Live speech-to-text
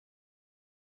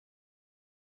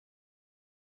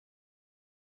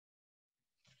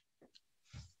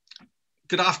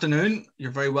Good afternoon. You're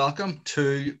very welcome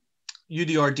to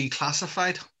UDR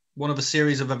Declassified, one of a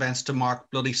series of events to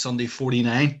mark Bloody Sunday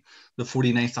 49, the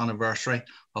 49th anniversary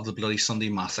of the Bloody Sunday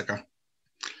Massacre.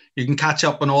 You can catch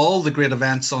up on all the great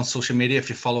events on social media if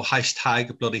you follow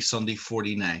hashtag Bloody Sunday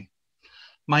 49.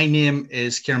 My name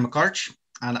is Kieran McArch,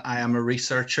 and I am a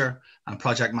researcher and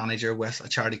project manager with a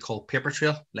charity called Paper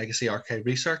Trail, Legacy Archive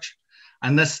Research.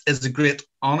 And this is a great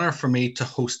honour for me to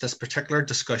host this particular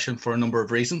discussion for a number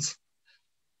of reasons.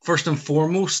 First and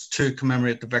foremost, to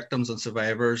commemorate the victims and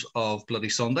survivors of Bloody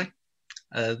Sunday.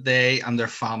 They and their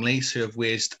families who have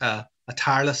waged a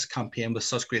tireless campaign with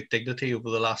such great dignity over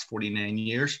the last 49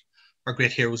 years are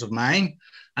great heroes of mine,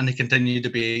 and they continue to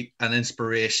be an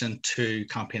inspiration to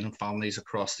campaigning families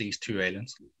across these two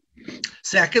islands.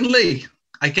 Secondly,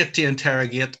 I get to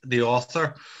interrogate the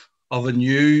author of a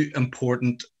new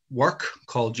important work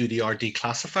called UDR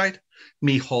Declassified,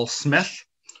 Micheál Smith,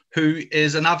 who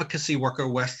is an advocacy worker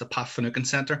with the Finucane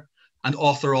Centre and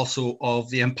author also of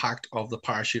The Impact of the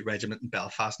Parachute Regiment in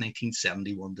Belfast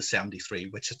 1971 to 73,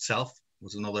 which itself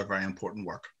was another very important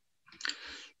work.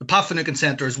 The Finucane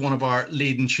Centre is one of our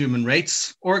leading human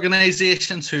rights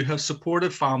organisations who have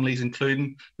supported families,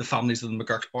 including the families of the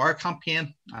McGurk's Bar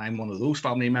campaign. I'm one of those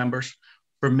family members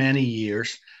for many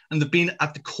years, and they've been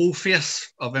at the coalface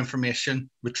of information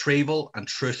retrieval and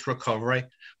truth recovery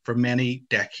for many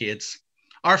decades.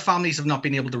 Our families have not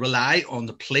been able to rely on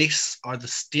the police or the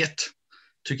state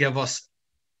to give us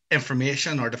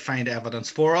information or to find evidence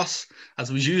for us,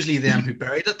 as it was usually them who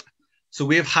buried it. So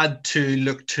we have had to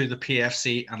look to the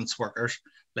PFC and its workers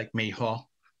like Micheál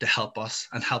to help us,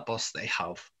 and help us they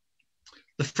have.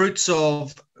 The fruits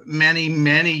of many,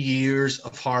 many years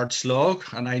of hard slog,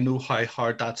 and I know how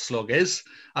hard that slog is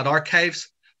at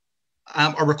archives,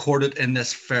 are recorded in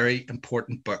this very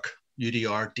important book,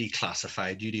 UDR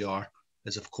Declassified. UDR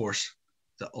is, of course,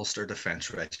 the Ulster Defence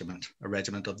Regiment, a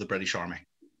regiment of the British Army.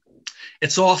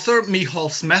 Its author, Micheál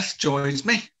Smith, joins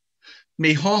me.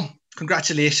 Micheál,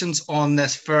 congratulations on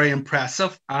this very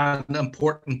impressive and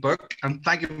important book, and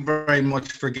thank you very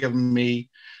much for giving me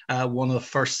one of the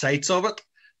first sights of it.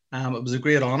 It was a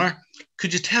great honour.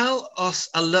 Could you tell us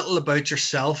a little about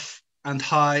yourself and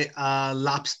how a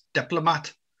lapsed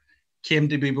diplomat came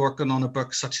to be working on a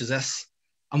book such as this,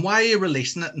 and why are you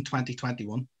releasing it in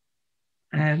 2021?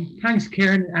 Thanks,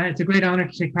 Kieran. It's a great honour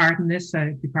to take part in this,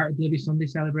 be part of the Bloody Sunday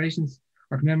celebrations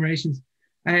or commemorations.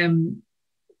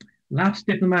 Lapsed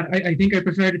diplomat, I think I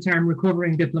prefer the term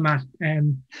recovering diplomat.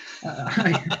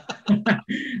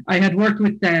 I had worked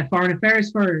with Foreign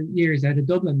Affairs for years out of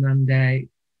Dublin, and it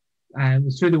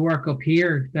was through the work up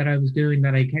here that I was doing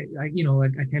that I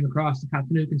came across the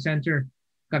Finucane Centre,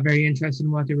 got very interested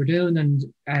in what they were doing,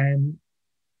 and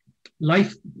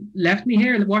life left me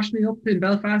here, washed me up in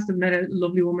Belfast, and met a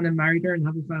lovely woman and married her and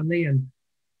have a family,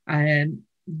 and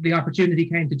the opportunity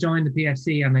came to join the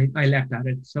PFC, and I left at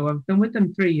it. So I've been with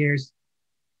them 3 years,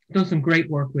 done some great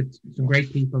work with some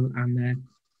great people, and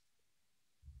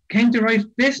came to write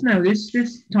this now, this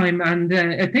time. And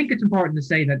I think it's important to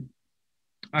say that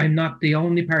I'm not the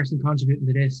only person contributing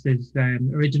to this. There's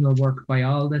original work by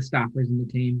all the staffers in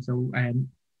the team, so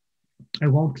I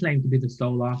won't claim to be the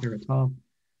sole author at all,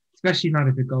 especially not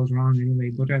if it goes wrong anyway.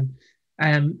 But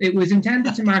it was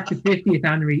intended to mark the 50th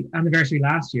anniversary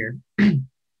last year,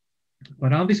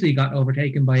 but obviously got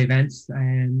overtaken by events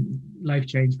and life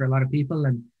change for a lot of people,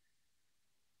 and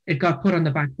it got put on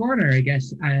the back burner, I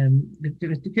guess.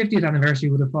 The 50th anniversary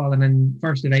would have fallen on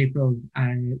 1st of April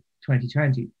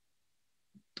 2020.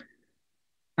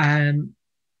 And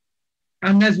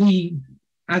as we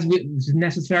it was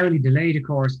necessarily delayed, of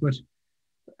course, but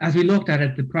as we looked at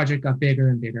it, the project got bigger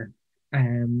and bigger.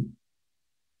 And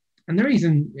the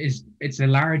reason is it's a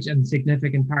large and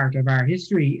significant part of our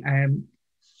history.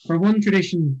 For one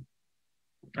tradition,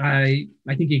 I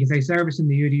think you can say service in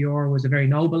the UDR was a very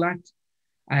noble act.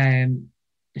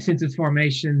 Since its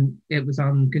formation, it was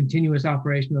on continuous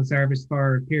operational service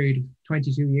for a period of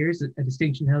 22 years, a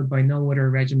distinction held by no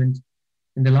other regiment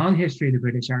in the long history of the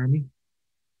British Army.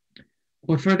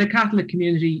 But for the Catholic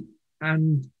community,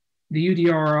 and the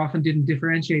UDR often didn't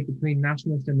differentiate between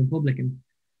nationalist and Republican.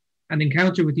 An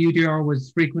encounter with the UDR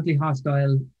was frequently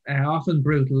hostile, often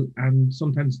brutal, and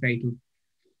sometimes fatal.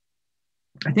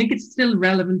 I think it's still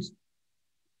relevant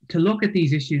to look at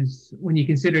these issues when you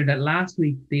consider that last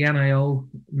week the NIO,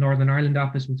 Northern Ireland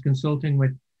office, was consulting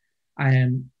with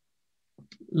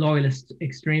loyalist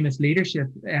extremist leadership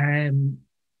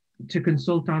to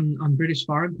consult on British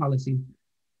foreign policy.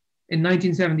 In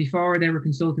 1974, they were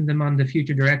consulting them on the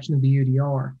future direction of the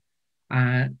UDR,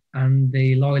 and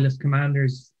the loyalist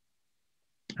commanders,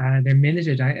 they're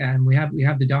minuted, and we have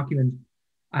the document.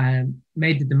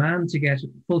 made the demand to get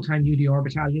full-time UDR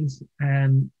battalions.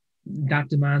 That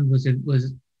demand was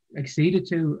acceded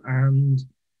to and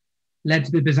led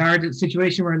to the bizarre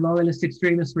situation where loyalist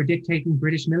extremists were dictating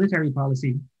British military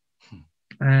policy.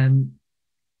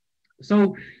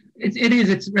 So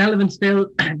it's relevant still.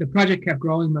 The project kept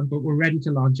growing, but we're ready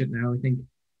to launch it now, I think.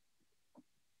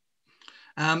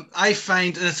 I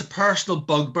find, and it's a personal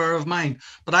bugbear of mine,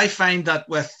 but I find that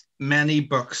with many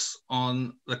books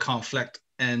on the conflict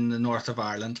in the north of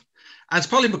Ireland, and it's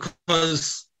probably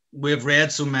because we've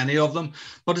read so many of them,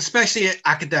 but especially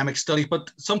academic studies,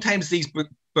 but sometimes these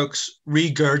books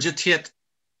regurgitate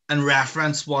and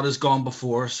reference what has gone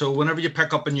before. So whenever you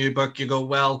pick up a new book, you go,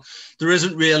 well, there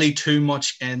isn't really too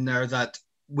much in there that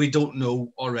we don't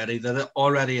know already, that it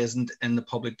already isn't in the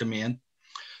public domain.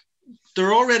 There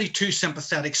are already 2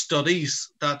 sympathetic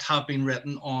studies that have been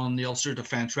written on the Ulster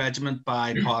Defence Regiment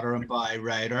by Potter and by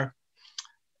Ryder.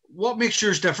 What makes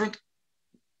yours different?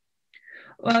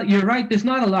 Well, you're right. There's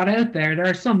not a lot out there. There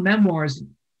are some memoirs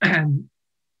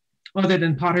other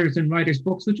than Potter's and Ryder's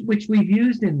books, which we've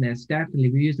used in this,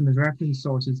 definitely. We use them as reference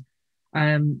sources.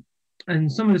 And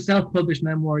some of the self-published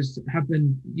memoirs have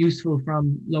been useful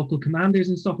from local commanders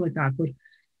and stuff like that. But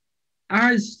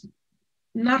ours,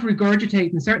 not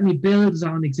regurgitating, certainly builds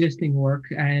on existing work.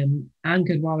 Anne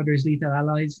Cadwallader's Lethal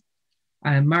Allies,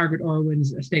 Margaret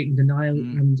Irwin's A State in Denial,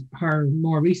 and her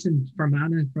more recent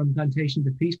Fermanagh, From Plantation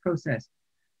to Peace Process.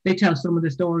 They tell some of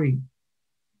the story.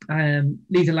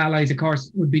 Lethal Allies, of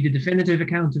course, would be the definitive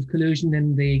account of collusion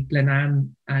in the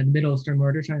Glenanne and Mid-Ulster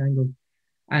murder triangle.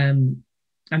 And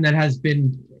that has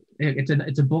been,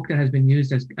 it's a book that has been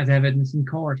used as evidence in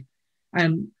court.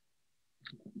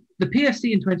 The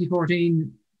PFC in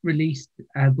 2014 released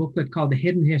a booklet called The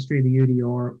Hidden History of the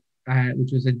UDR,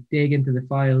 which was a dig into the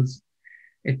files.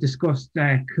 It discussed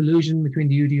collusion between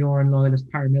the UDR and loyalist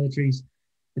paramilitaries,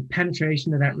 the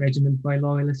penetration of that regiment by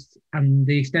loyalists, and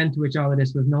the extent to which all of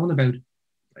this was known about,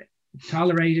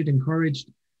 tolerated,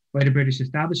 encouraged by the British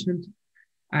establishment.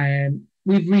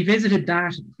 We've revisited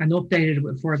that and updated it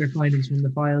with further findings from the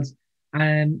files.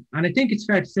 And I think it's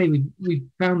fair to say we've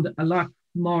found a lot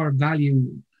more of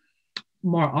value,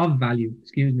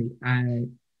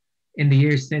 in the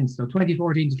years since. So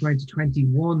 2014 to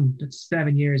 2021, that's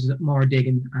 7 years more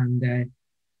digging, and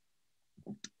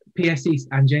PSC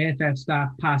and JFF staff,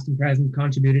 past and present,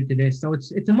 contributed to this. So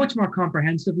it's a much more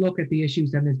comprehensive look at the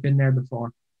issues than has been there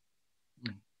before.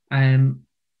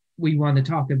 We want to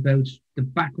talk about the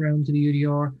background to the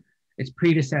UDR, its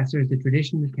predecessors, the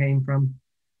tradition it came from.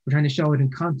 We're trying to show it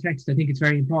in context. I think it's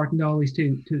very important always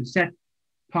to set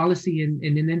policy in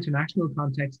an international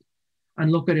context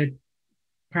and look at it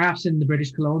perhaps in the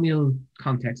British colonial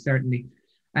context, certainly.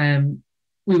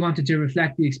 We wanted to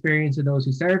reflect the experience of those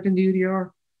who served in the UDR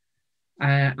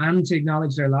and to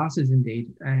acknowledge their losses indeed.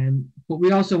 But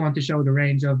we also want to show the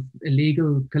range of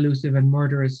illegal, collusive and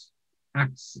murderous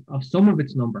acts of some of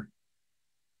its number.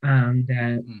 And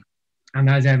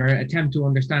as ever, attempt to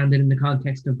understand it in the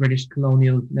context of British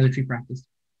colonial military practice.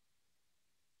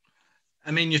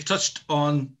 I mean, you've touched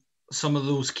on some of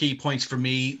those key points for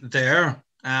me there.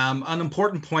 An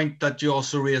important point that you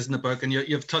also raised in the book, and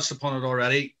you've touched upon it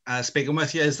already, speaking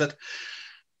with you, is that,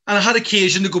 and I had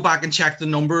occasion to go back and check the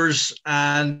numbers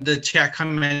and to check how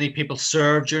many people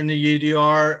served during the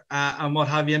UDR and what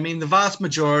have you. I mean, the vast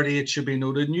majority, it should be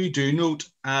noted, and you do note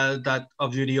that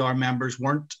of UDR members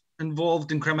weren't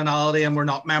involved in criminality and were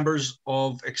not members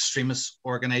of extremist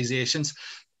organisations.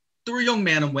 There were young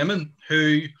men and women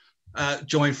who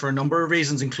joined for a number of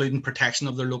reasons, including protection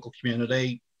of their local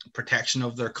community, protection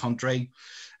of their country.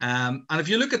 And if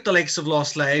you look at the likes of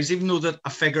lost lives, even though that a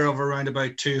figure of around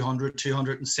about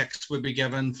 206 would be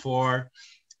given for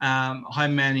how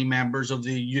many members of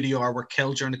the UDR were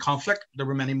killed during the conflict, there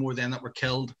were many more then that were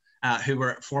killed who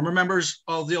were former members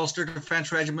of the Ulster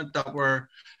Defence Regiment that were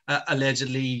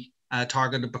allegedly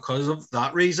targeted because of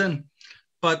that reason.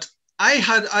 But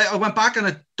I went back and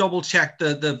I double checked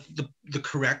the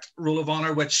correct Roll of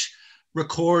Honour, which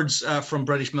records from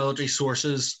British military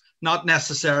sources, not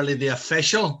necessarily the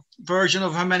official version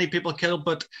of how many people killed,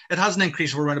 but it has an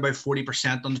increase of around about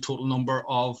 40% on the total number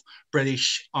of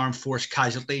British armed force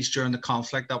casualties during the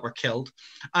conflict that were killed.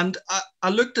 And I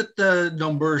looked at the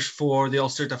numbers for the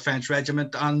Ulster Defence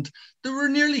Regiment, and there were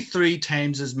nearly 3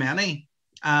 times as many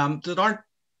that aren't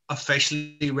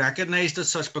officially recognised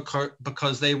as such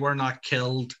because they were not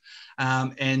killed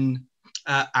in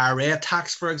IRA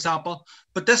attacks, for example.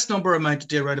 But this number amounted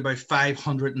to around about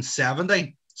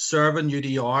 570 serving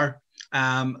UDR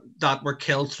that were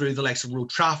killed through the likes of road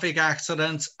traffic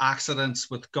accidents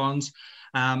with guns,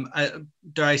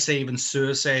 dare I say even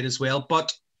suicide as well.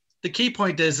 But the key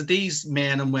point is that these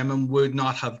men and women would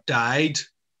not have died,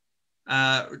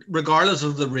 regardless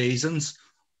of the reasons,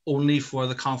 only for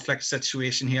the conflict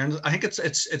situation here. And I think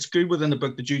it's good within the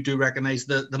book that you do recognise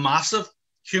the massive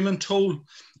human toll,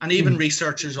 and even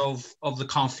researchers of the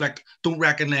conflict don't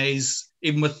recognise,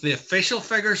 even with the official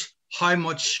figures, how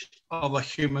much of a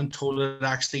human toll it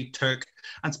actually took,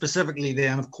 and specifically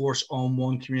then, of course, on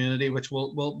one community, which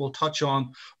we'll touch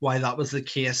on why that was the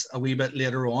case a wee bit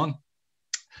later on.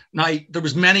 Now, there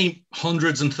was many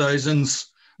hundreds and thousands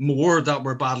more that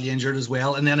were badly injured as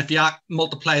well. And then if you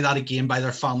multiply that again by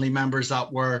their family members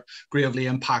that were gravely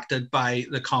impacted by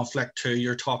the conflict too,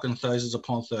 you're talking thousands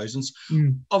upon thousands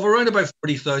of around about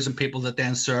 40,000 people that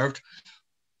then served.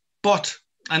 But,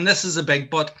 and this is a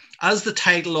big but, as the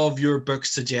title of your book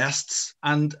suggests,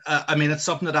 and I mean, it's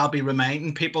something that I'll be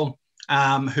reminding people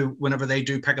who, whenever they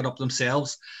do pick it up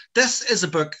themselves, this is a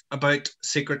book about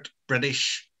secret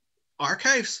British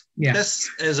archives. Yeah. This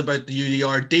is about the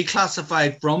UDR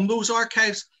declassified from those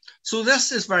archives. So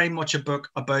this is very much a book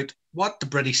about what the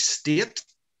British state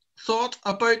thought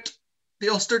about the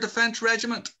Ulster Defence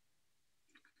Regiment.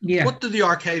 Yeah. What do the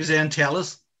archives then tell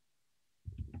us?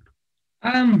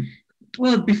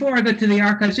 Well, before I get to the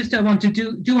archives, just I want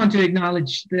to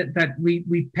acknowledge that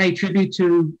we pay tribute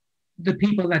to the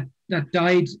people that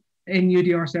died in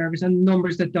UDR service and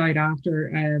numbers that died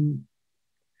after.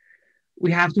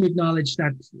 We have to acknowledge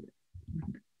that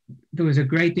there was a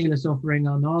great deal of suffering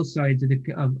on all sides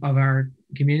of our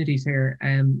communities here.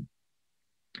 And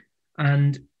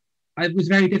it was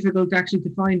very difficult actually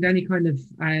to find any kind of,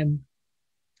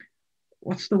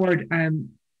 what's the word,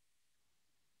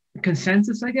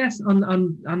 consensus, I guess,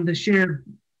 on the sheer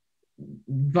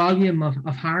volume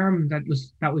of harm that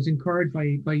was incurred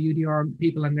by UDR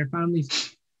people and their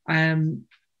families.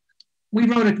 We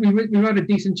wrote a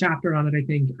decent chapter on it, I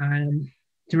think,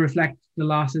 to reflect the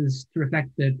losses, to reflect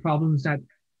the problems that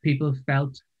people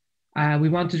felt. We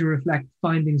wanted to reflect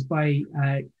findings by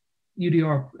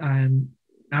UDR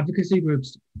advocacy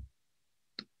groups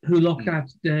who looked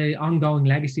at the ongoing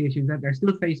legacy issues that they're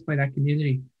still faced by that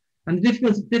community, and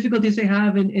the difficulties they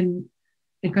have in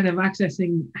kind of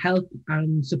accessing help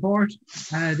and support.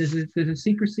 There's a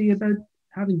secrecy about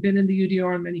having been in the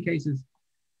UDR in many cases.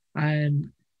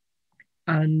 And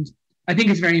I think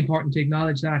it's very important to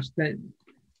acknowledge that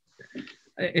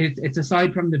it's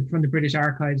aside from the British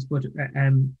archives, but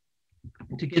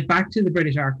to get back to the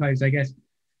British archives, I guess,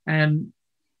 a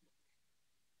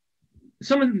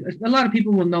lot of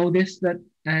people will know this, that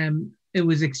it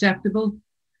was acceptable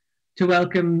to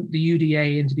welcome the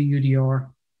UDA into the UDR.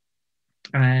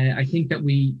 I think that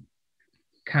we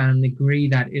can agree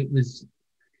that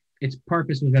its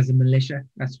purpose was as a militia.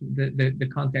 That's the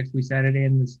context we set it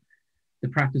in, was the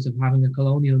practice of having a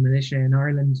colonial militia in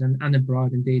Ireland and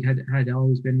abroad, indeed, had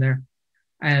always been there.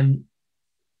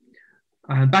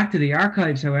 Back to the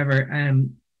archives, however,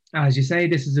 as you say,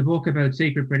 this is a book about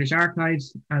secret British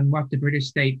archives and what the British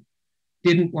state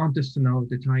didn't want us to know at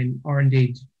the time, or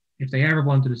indeed, if they ever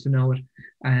wanted us to know it.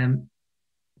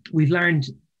 We've learned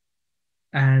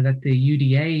that the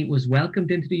UDA was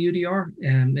welcomed into the UDR.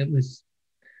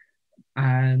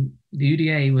 The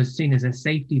UDA was seen as a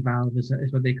safety valve, is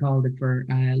what they called it, for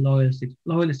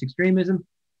loyalist extremism.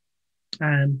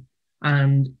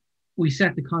 And we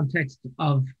set the context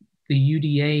of the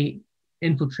UDA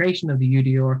infiltration of the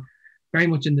UDR very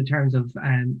much in the terms of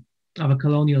a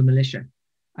colonial militia.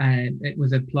 It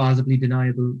was a plausibly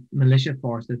deniable militia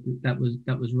force that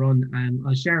was run.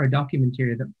 I'll share a document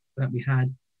here that we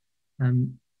had.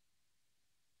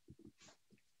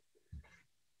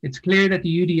 It's clear that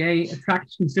the UDA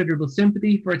attracts considerable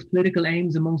sympathy for its political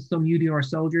aims amongst some UDR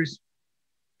soldiers.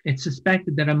 It's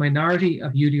suspected that a minority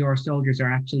of UDR soldiers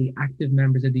are actually active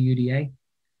members of the UDA.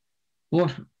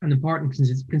 But an important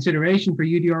consideration for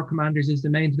UDR commanders is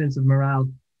the maintenance of morale.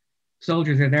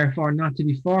 Soldiers are therefore not to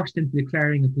be forced into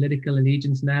declaring a political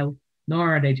allegiance now,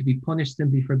 nor are they to be punished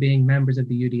simply for being members of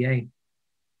the UDA.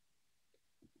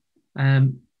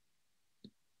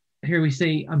 Here we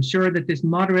see, I'm sure that this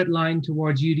moderate line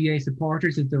towards UDA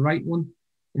supporters is the right one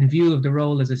in view of the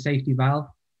role as a safety valve.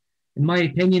 In my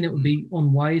opinion, it would be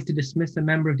unwise to dismiss a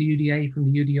member of the UDA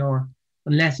from the UDR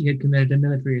unless he had committed a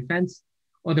military offence.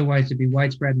 Otherwise, there'd be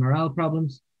widespread morale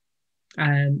problems.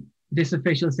 This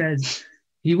official says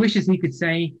he wishes he could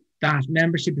say that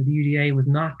membership of the UDA was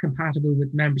not compatible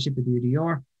with membership of the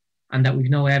UDR and that we've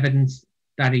no evidence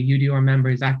that a UDR member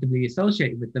is actively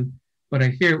associated with them. But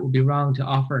I fear it would be wrong to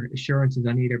offer assurances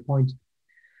on either point.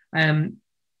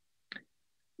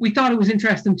 We thought it was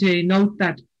interesting to note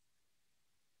that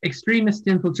extremist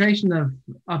infiltration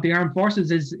of the armed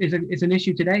forces is an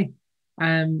issue today.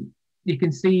 you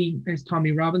can see there's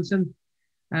Tommy Robinson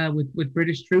with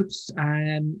British troops.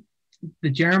 The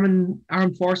German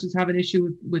armed forces have an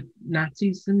issue with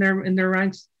Nazis in their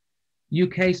ranks.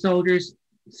 UK soldiers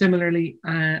similarly,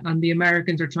 and the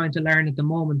Americans are trying to learn at the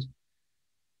moment,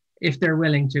 if they're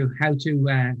willing to, how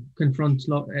to confront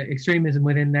extremism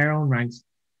within their own ranks.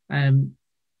 I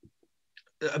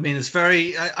mean, it's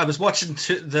very. I was watching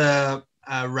the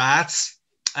riots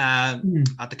at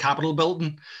the Capitol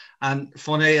building, and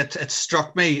funny, it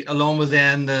struck me, along with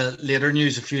then the later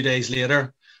news a few days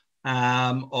later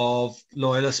of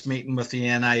loyalists meeting with the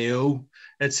NIO,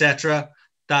 etc.,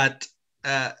 that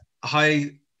how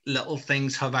little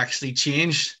things have actually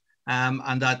changed,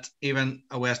 and that even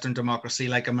a Western democracy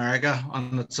like America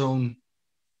on its own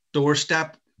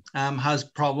doorstep has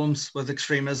problems with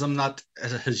extremism that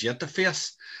it has yet to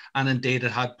face. And indeed,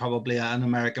 it had probably an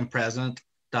American president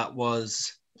that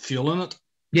was fueling it.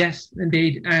 Yes,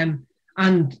 indeed. And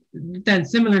then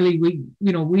similarly,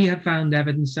 we have found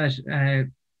evidence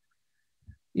that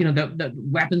that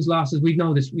weapons losses. We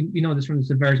know this from the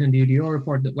Subversion and the UDR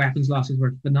report, that weapons losses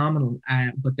were phenomenal,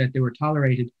 but that they were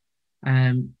tolerated.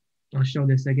 I'll show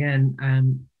this again.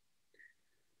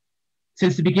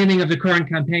 Since the beginning of the current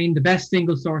campaign, the best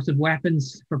single source of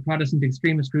weapons for Protestant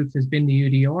extremist groups has been the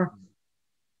UDR.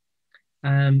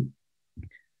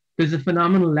 There's a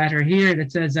phenomenal letter here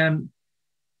that says,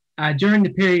 during the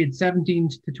period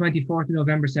 17th to 24th of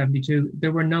November 72,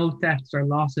 there were no thefts or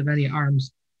loss of any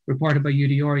arms reported by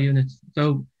UDR units.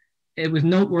 So it was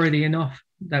noteworthy enough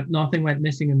that nothing went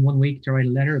missing in 1 week to write a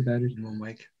letter about it. In 1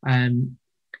 week. And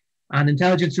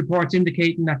intelligence reports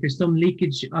indicating that there's some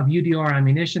leakage of UDR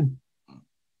ammunition.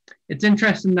 It's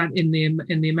interesting that in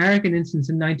the American instance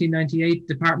in 1998,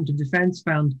 Department of Defense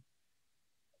found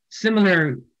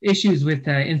similar issues with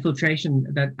infiltration,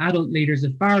 that adult leaders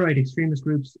of far-right extremist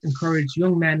groups encourage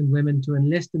young men and women to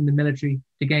enlist in the military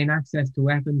to gain access to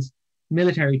weapons,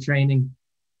 military training,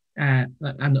 and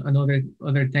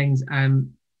other things.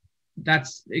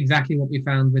 That's exactly what we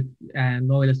found with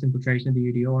loyalist infiltration of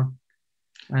the UDR.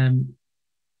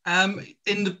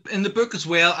 In the book as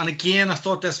well, and again, I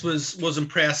thought this was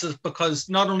impressive, because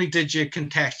not only did you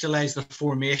contextualize the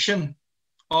formation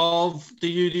of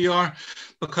the UDR,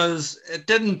 because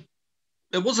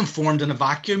it wasn't formed in a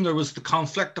vacuum. There was the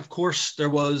conflict, of course. There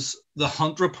was the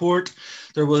Hunt report.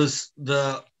 There was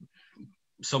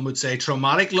some would say,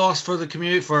 traumatic loss for the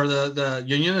community, for the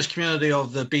unionist community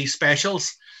of the B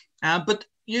specials. But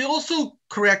you also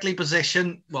correctly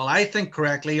position, well, I think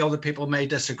correctly, other people may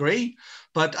disagree,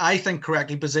 but I think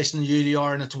correctly position the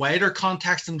UDR in its wider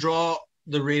context and draw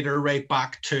the reader right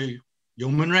back to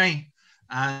yeomanry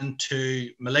and to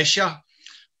militia.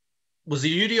 Was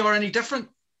the UDR any different?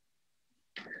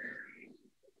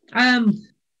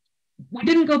 We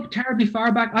didn't go terribly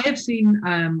far back. I have seen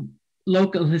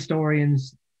local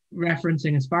historians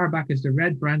referencing as far back as the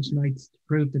Red Branch Knights to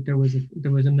prove that there was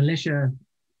a militia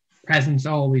presence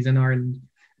always in Ireland.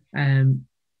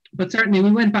 But certainly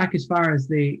we went back as far as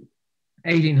the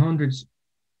 1800s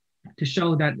to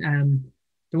show that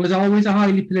there was always a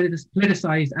highly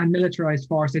politicized and militarized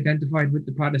force identified with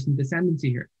the Protestant ascendancy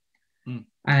here.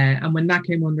 And when that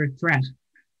came under threat,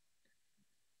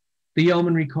 the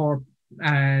Yeomanry Corps,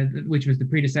 which was the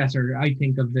predecessor, I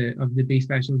think, of the B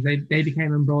Specials, they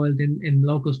became embroiled in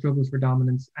local struggles for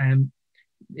dominance.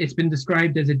 It's been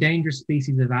described as a dangerous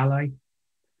species of ally.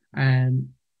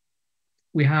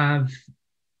 We have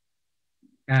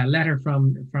a letter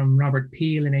from Robert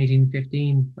Peel in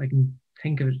 1815, if I can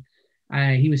think of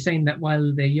it. He was saying that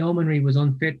while the yeomanry was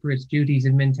unfit for its duties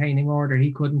in maintaining order,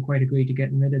 he couldn't quite agree to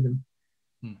getting rid of them.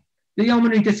 The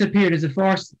yeomanry disappeared as a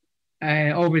force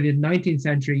over the 19th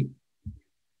century,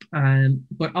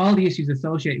 but all the issues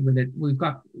associated with it, we've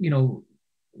got,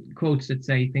 quotes that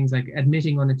say things like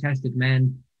admitting unattested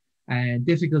men,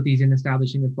 difficulties in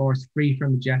establishing a force free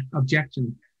from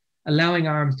objection, allowing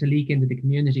arms to leak into the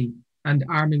community, and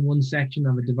arming one section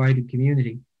of a divided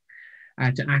community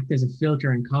to act as a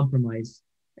filter and compromise.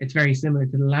 It's very similar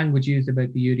to the language used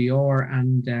about the UDR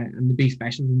and the B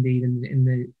Specials, indeed, in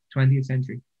the 20th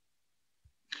century.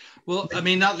 Well, I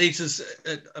mean, that leads us,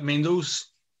 those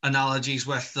analogies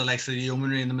with the likes of the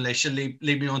yeomanry and the militia lead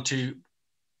me on to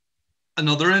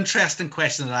another interesting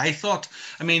question that I thought.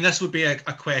 I mean, this would be a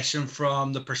question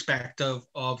from the perspective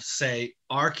of, say,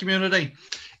 our community,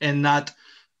 in that,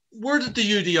 where did the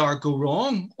UDR go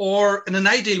wrong? Or in an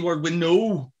ideal world, we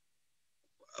know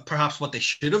perhaps what they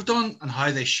should have done and how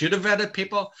they should have vetted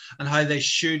people and how they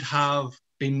should have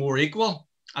been more equal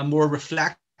and more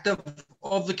reflective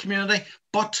of the community.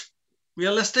 But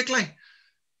realistically,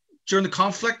 during the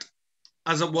conflict,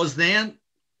 as it was then,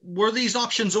 were these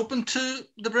options open to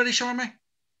the British Army?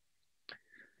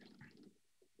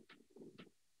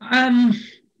 I'm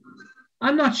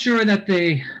not sure that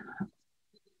the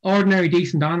ordinary,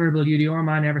 decent, honourable UDR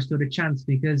man ever stood a chance,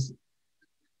 because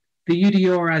the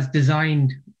UDR as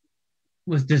designed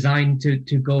was designed to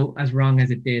go as wrong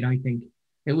as it did. I think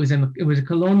it was a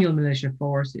colonial militia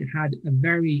force. It had a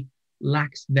very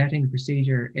lax vetting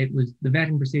procedure. The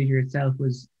vetting procedure itself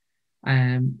was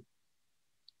run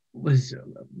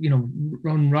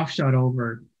roughshod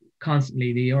over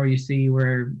constantly. The RUC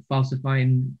were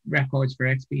falsifying records for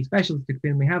XP specialists,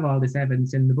 and we have all this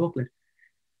evidence in the booklet.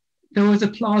 There was a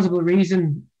plausible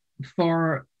reason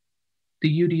for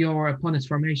the UDR upon its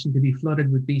formation to be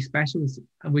flooded with B specialists,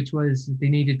 which was they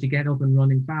needed to get up and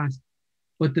running fast.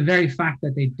 But the very fact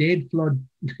that they did flood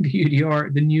the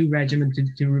UDR, the new regiment,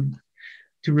 to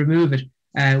remove it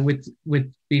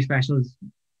with B specialists,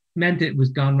 meant it was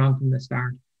gone wrong from the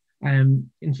start.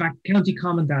 In fact, county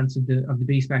commandants of the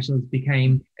B specialists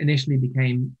initially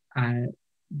became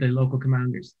the local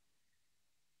commanders.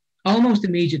 Almost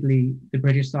immediately, the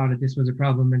British saw that this was a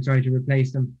problem and tried to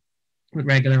replace them with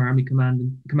regular army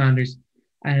commanders.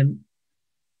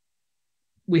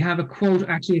 We have a quote,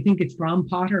 actually, I think it's from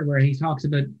Potter, where he talks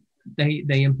about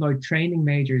they employed training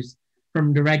majors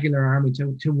from the regular army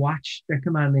to watch their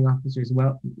commanding officers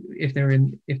well if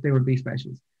they were B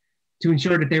specialists, to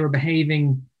ensure that they were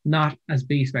behaving not as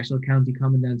B special county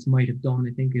commandants might have done,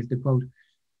 I think is the quote.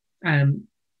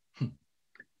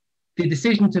 The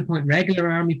decision to appoint regular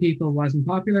army people wasn't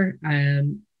popular.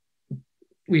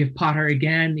 We have Potter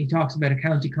again. He talks about a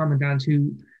county commandant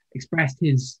who expressed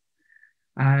his,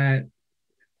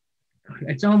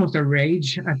 it's almost a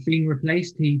rage at being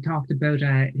replaced. He talked about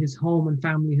his home and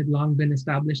family had long been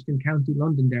established in County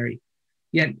Londonderry,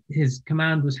 yet his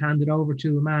command was handed over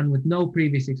to a man with no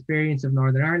previous experience of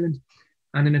Northern Ireland,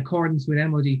 and in accordance with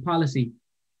MOD policy,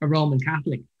 a Roman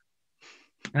Catholic.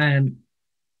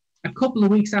 A couple of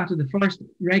weeks after the first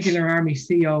regular army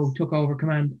CO took over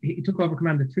command, he took over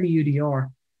command of 3 UDR.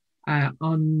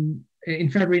 In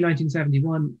February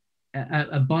 1971,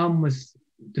 a bomb was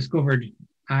discovered.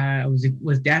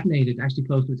 Was detonated actually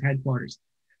close to its headquarters,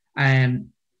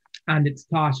 and it's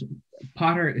thought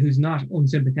Potter, who's not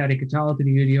unsympathetic at all to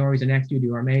the UDR, he's an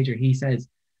ex-UDR major. He says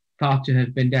thought to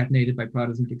have been detonated by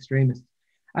Protestant extremists.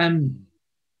 I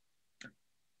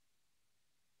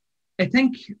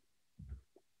think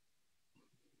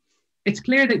it's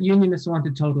clear that Unionists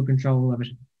wanted total control of it.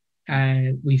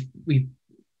 We've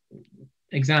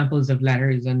examples of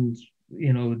letters, and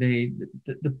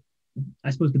the I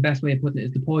suppose the best way of putting it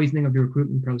is the poisoning of the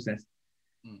recruitment process.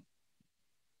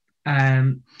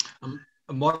 And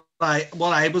what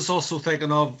I was also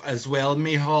thinking of as well,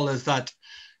 Micheál, is that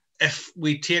if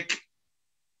we take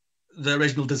the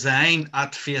original design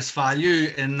at face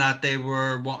value, in that they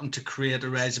were wanting to create a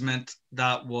regiment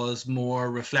that was more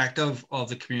reflective of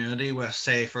the community, with,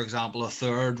 say, for example, a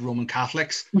third Roman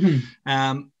Catholics.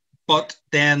 Mm-hmm. But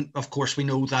then, of course, we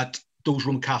know that those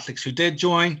Roman Catholics who did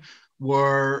join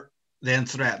were then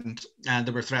threatened, and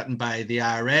they were threatened by the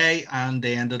IRA, and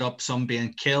they ended up some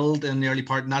being killed in the early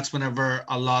part, and that's whenever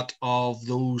a lot of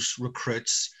those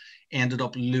recruits ended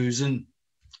up losing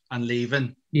and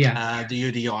leaving the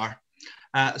UDR.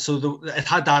 So it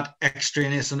had that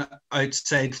extraneous and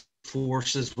outside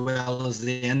force as well as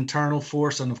the internal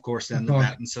force, and of course then the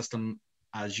vetting system,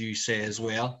 as you say, as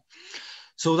well.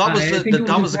 So that was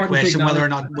the question, whether or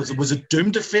not was it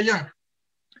doomed to failure?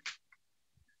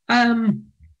 I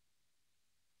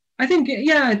think,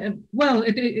 well,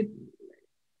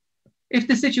 if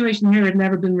the situation here had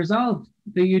never been resolved,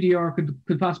 the UDR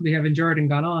could possibly have endured and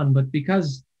gone on. But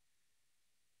because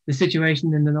the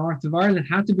situation in the north of Ireland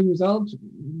had to be resolved,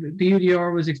 the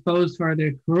UDR was exposed for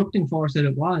the corrupting force that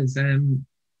it was.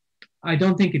 I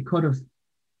don't think it could have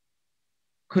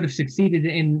succeeded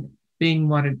in being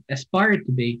what it aspired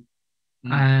to be.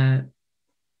 But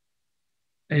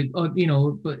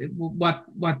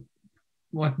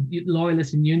what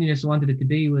loyalists and unionists wanted it to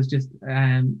be was just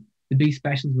the B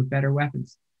specials with better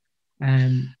weapons.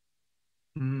 And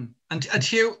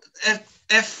here,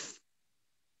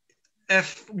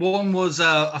 if one was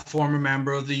a former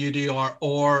member of the UDR,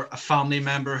 or a family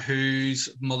member whose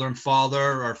mother and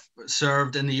father or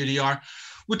served in the UDR,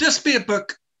 would this be a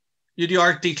book,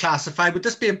 UDR Declassified, would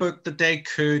this be a book that they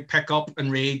could pick up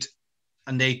and read,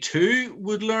 and they too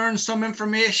would learn some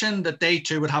information, that they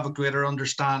too would have a greater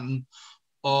understanding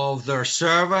of their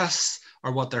service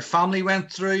or what their family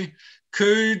went through?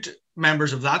 Could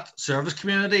members of that service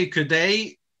community, could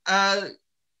they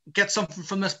get something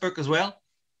from this book as well?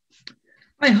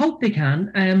 I hope they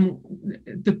can.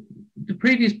 the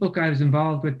previous book I was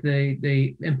involved with,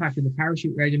 the impact of the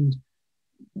parachute regiment,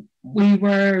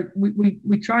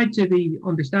 we tried to be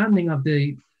understanding of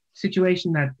the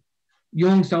situation that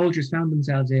young soldiers found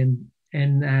themselves in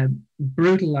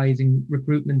brutalizing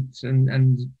recruitment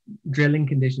and drilling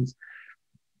conditions.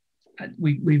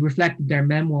 We reflected their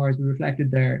memoirs, we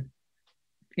reflected their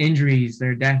injuries,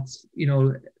 their deaths. You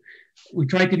know, we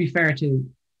tried to be fair to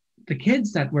the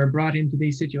kids that were brought into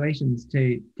these situations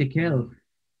to kill.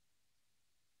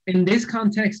 In this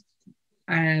context,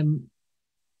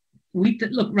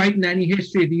 look, writing any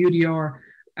history of the UDR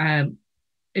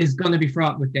is going to be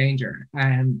fraught with danger.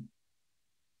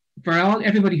 For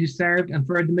everybody who served, and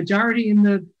for the majority in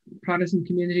the Protestant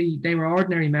community, they were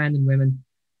ordinary men and women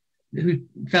who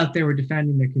felt they were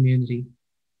defending their community.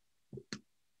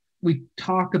 We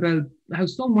talk about how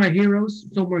some were heroes,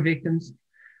 some were victims,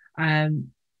 and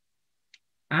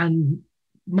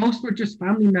most were just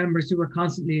family members who were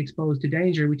constantly exposed to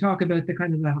danger. We talk about the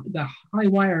kind of the high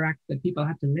wire act that people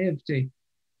had to live to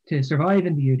survive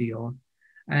in the UDR.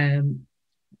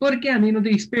 But again, you know,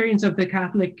 the experience of the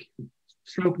Catholic /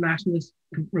 nationalist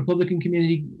Republican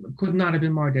community could not have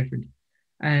been more different.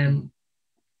 The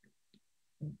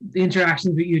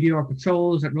interactions with UDR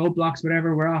patrols at roadblocks,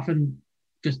 whatever, were often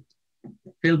just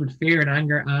filled with fear and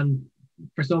anger, and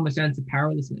for some a sense of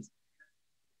powerlessness.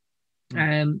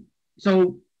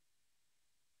 So,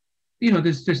 you know,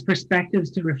 there's perspectives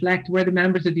to reflect. Were the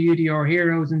members of the UDR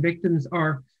heroes and victims,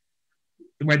 or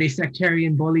were they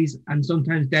sectarian bullies and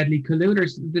sometimes deadly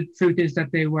colluders? The truth is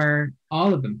that they were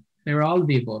all of them. They were all of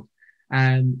the above.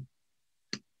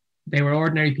 They were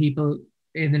ordinary people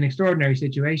in an extraordinary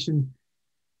situation.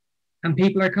 And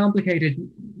people are complicated.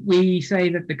 We say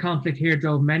that the conflict here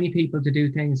drove many people to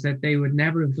do things that they would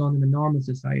never have done in a normal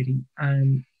society.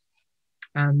 And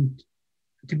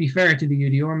to be fair to the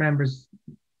UDR members,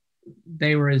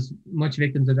 they were as much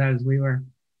victims of that as we were.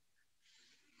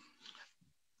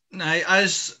 Now,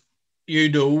 as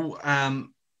you know,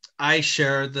 I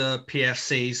share the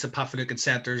PFC's, the Finucane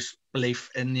Centre's, belief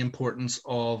in the importance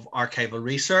of archival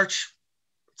research.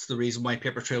 It's the reason why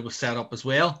Paper Trail was set up as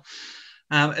well.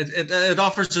 It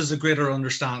offers us a greater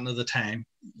understanding of the time.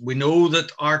 We know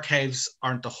that archives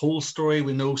aren't the whole story.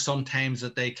 We know sometimes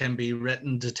that they can be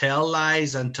written to tell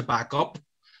lies and to back up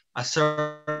a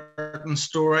certain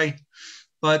story,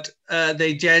 but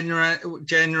they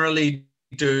generally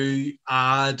do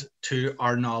add to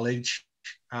our knowledge,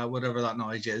 whatever that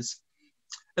knowledge is.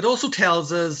 It also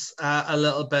tells us a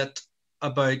little bit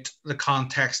about the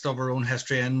context of our own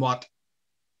history and what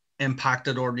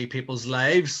impacted ordinary people's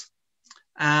lives.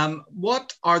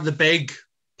 What are the big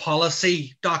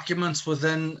policy documents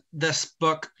within this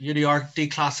book, UDR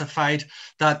Declassified,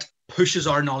 that pushes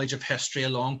our knowledge of history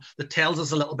along, that tells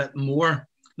us a little bit more,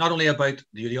 not only about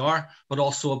the UDR, but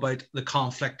also about the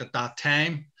conflict at that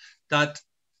time, that,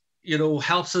 you know,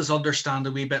 helps us understand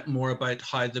a wee bit more about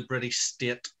how the British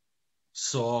state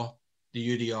saw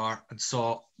the UDR and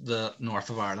saw the north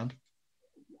of Ireland?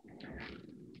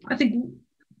 I think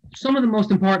some of the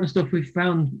most important stuff we've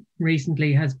found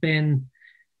recently has been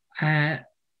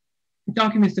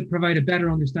documents that provide a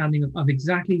better understanding of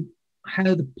exactly how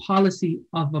the policy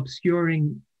of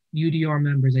obscuring UDR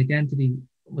members' identity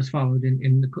was followed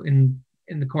in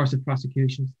the course of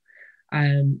prosecutions.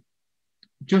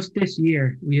 Just this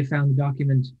year, we have found a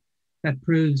document that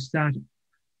proves that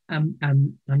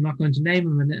I'm not going to name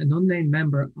him, an unnamed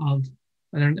member of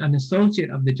an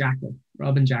associate of the Jackal,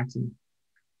 Robin Jackson,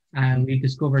 we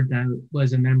discovered now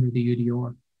was a member of the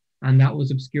UDR, and that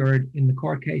was obscured in the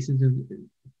court cases.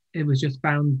 It was just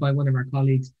found by one of our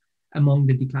colleagues among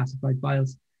the declassified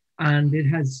files, and it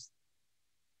has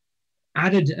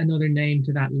added another name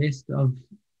to that list of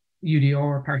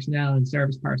UDR personnel and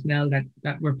service personnel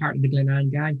that were part of the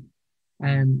Glenanne gang,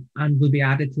 and will be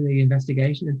added to the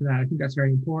investigation into that. I think that's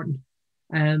very important.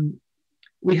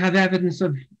 We have evidence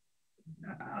of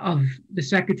the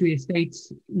Secretary of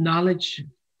State's knowledge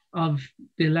of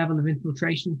the level of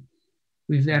infiltration.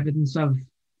 We've evidence of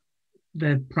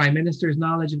the Prime Minister's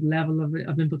knowledge of the level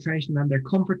of infiltration and their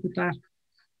comfort with that.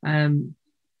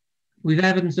 We've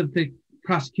evidence of the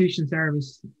prosecution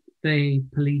service, the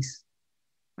police,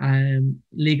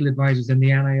 legal advisors and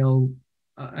the NIO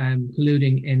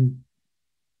colluding in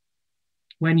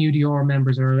when UDR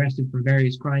members are arrested for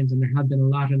various crimes, and there have been a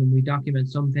lot of them. We document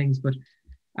some things, but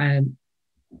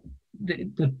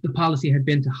the policy had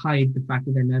been to hide the fact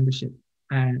of their membership,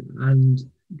 and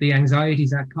the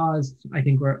anxieties that caused, I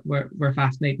think, were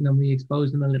fascinating, and we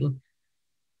exposed them a little.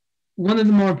 One of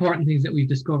the more important things that we've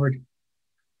discovered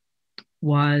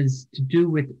was to do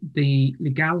with the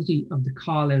legality of the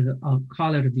call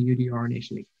out of the UDR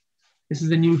initially. This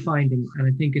is a new finding, and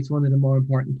I think it's one of the more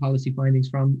important policy findings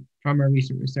from our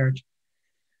recent research.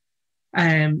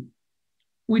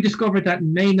 We discovered that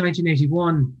in May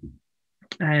 1981,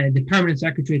 the Permanent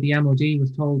Secretary of the MOD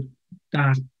was told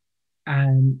that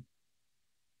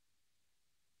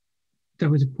there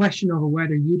was a question over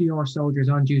whether UDR soldiers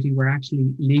on duty were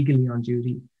actually legally on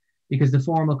duty, because the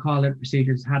formal call-out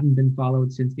procedures hadn't been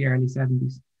followed since the early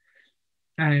 70s.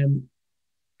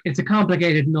 It's a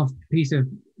complicated enough piece of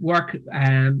work,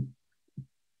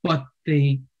 but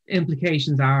the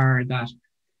implications are that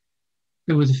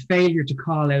there was a failure to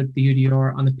call out the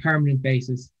UDR on a permanent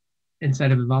basis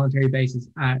instead of a voluntary basis,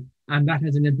 and that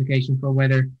has an implication for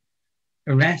whether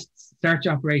arrests, search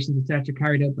operations, etc.,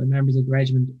 carried out by members of the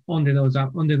regiment under those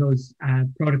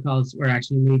protocols were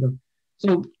actually legal.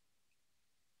 So,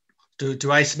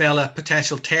 do I smell a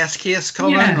potential test case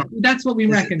coming? Yeah, that's what we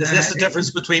reckon. Is this the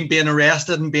difference between being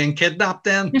arrested and being kidnapped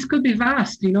then? This could be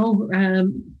vast, you know.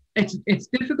 It's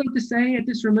difficult to say at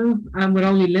this remove, and with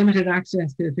only limited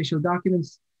access to official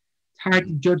documents. It's hard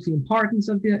to judge the importance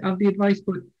of the advice,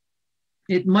 but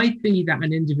it might be that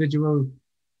an individual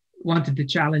wanted to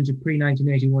challenge a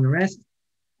pre-1981 arrest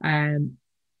and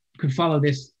could follow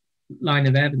this line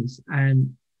of evidence.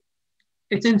 And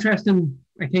it's interesting,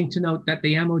 I think, to note that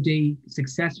the MOD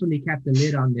successfully kept a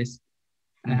lid on this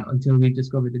until we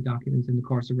discovered the documents in the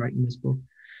course of writing this book.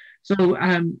 So,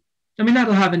 I mean,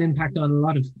 that'll have an impact on a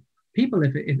lot of people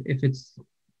if it's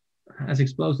as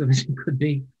explosive as it could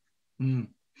be.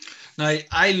 Now,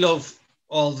 I love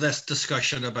all this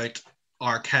discussion about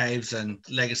archives and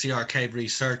legacy archive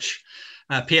research.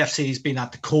 PFC's been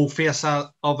at the coalface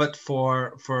of it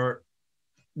for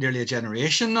nearly a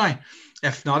generation now,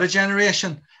 if not a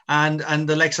generation. And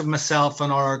the likes of myself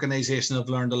and our organisation have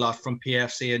learned a lot from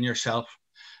PFC and yourself.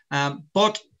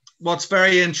 But what's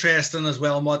very interesting as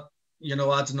well, and what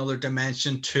adds another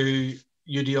dimension to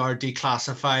UDR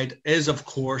Declassified, is of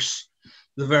course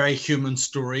the very human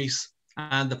stories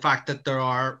and the fact that there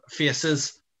are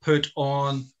faces put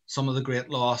on some of the great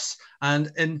loss.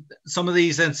 And in some of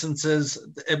these instances,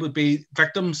 it would be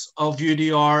victims of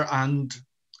UDR and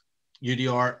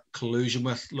UDR collusion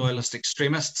with loyalist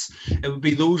extremists. It would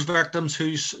be those victims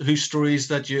whose stories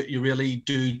that you really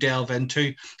do delve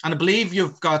into. And I believe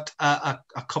you've got a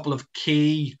couple of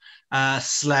key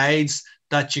slides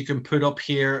that you can put up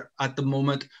here at the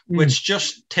moment, which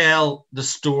just tell the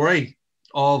story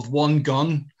of one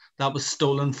gun that was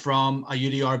stolen from a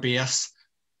UDR base.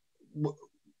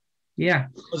 Yeah,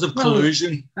 because of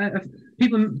collusion.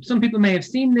 Some people may have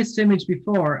seen this image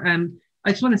before. I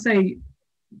just want to say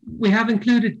we have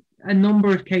included a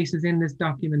number of cases in this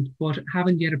document, but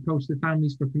haven't yet approached the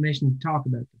families for permission to talk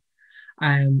about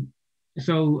them.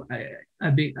 So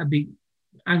I'd be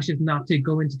anxious not to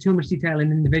go into too much detail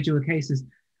in individual cases.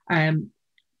 I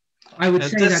would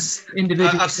say that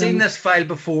individual. I've seen this file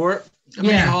before.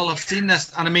 I've seen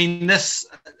this, and I mean this.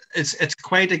 It's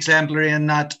quite exemplary in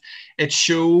that it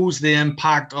shows the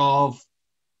impact of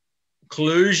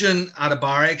collusion at a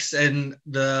barracks in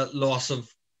the loss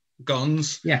of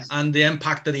guns, and the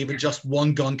impact that even just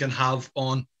one gun can have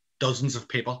on dozens of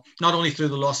people, not only through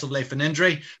the loss of life and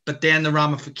injury, but then the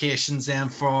ramifications then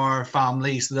for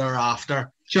families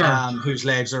thereafter, whose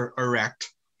lives are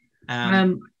wrecked.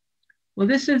 Well,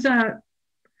 this is a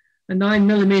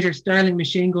 9mm Sterling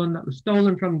machine gun that was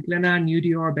stolen from Glenanne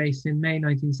UDR base in May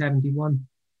 1971.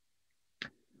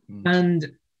 And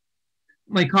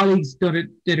my colleagues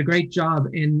did a great job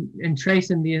in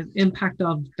tracing the impact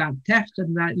of that theft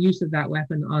and that use of that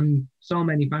weapon on so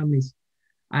many families.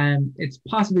 It's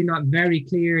possibly not very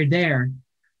clear there,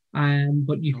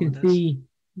 but you can see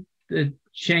the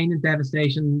chain of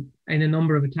devastation in a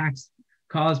number of attacks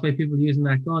caused by people using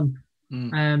that gun.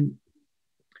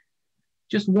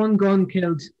 Just one gun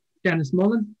killed Dennis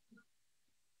Mullen,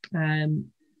 a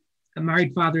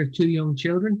married father of 2 young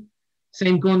children.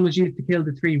 Same gun was used to kill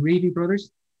the 3 Reevy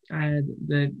brothers.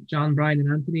 The John, Brian and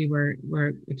Anthony were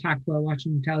attacked while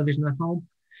watching television at home.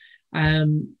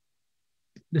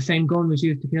 The same gun was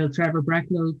used to kill Trevor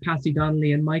Brecknell, Patsy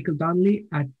Donnelly and Michael Donnelly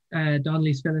at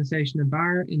Donnelly's filling station and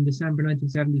bar in December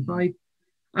 1975.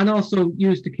 And also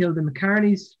used to kill the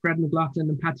McCartneys, Fred McLaughlin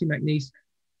and Patsy McNeese,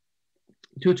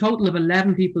 to a total of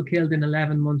 11 people killed in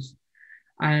 11 months.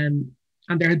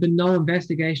 And there had been no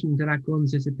investigation into that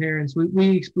gun's disappearance.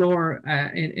 We explore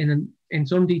in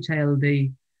some detail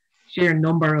the sheer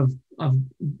number of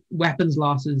weapons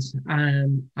losses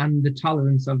and the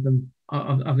tolerance of them,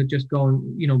 of it just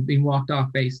going, being walked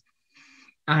off base,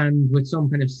 and with some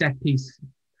kind of set piece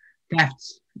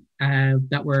thefts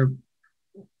that were,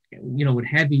 with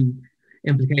heavy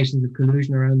implications of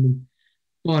collusion around them.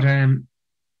 But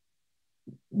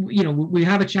we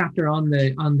have a chapter on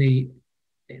the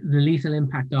lethal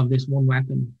impact of this one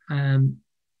weapon.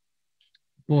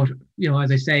 But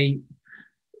as I say,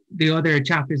 the other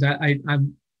chapters I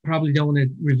probably don't want to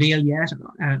reveal yet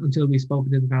until we've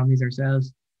spoken to the families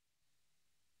ourselves.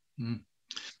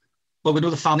 Well, we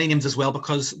know the family names as well,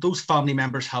 because those family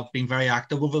members have been very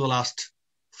active over the last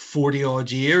 40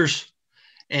 odd years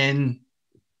in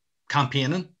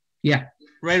campaigning. Yeah.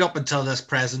 Right up until this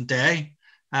present day.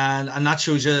 And that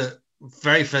shows you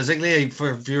very physically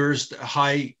for viewers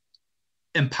how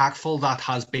impactful that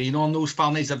has been on those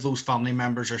families, if those family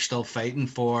members are still fighting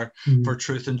for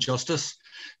truth and justice.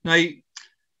 Now,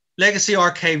 legacy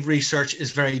archive research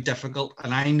is very difficult,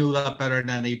 and I know that better than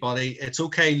anybody. It's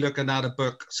okay looking at a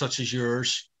book such as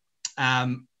yours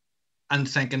and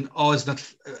thinking, oh,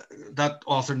 isn't that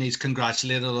author needs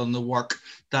congratulated on the work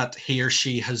that he or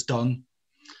she has done.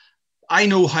 I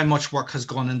know how much work has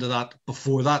gone into that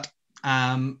before that.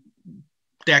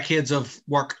 Decades of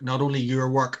work, not only your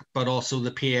work, but also the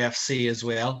PFC as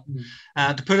well.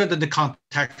 To put it into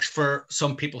context for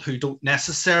some people who don't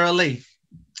necessarily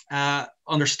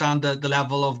understand the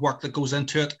level of work that goes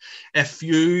into it, if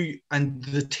you and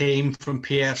the team from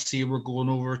PFC were going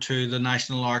over to the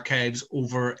National Archives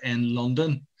over in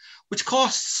London, which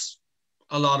costs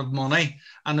a lot of money,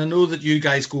 and I know that you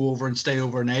guys go over and stay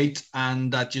overnight,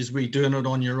 and that you'll be doing it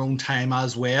on your own time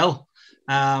as well.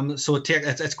 So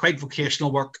it's quite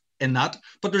vocational work in that.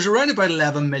 But there's around about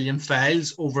 11 million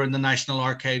files over in the National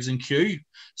Archives in Kew.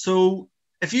 So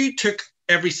if you took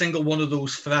every single one of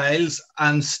those files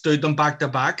and stood them back to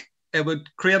back, it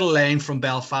would create a line from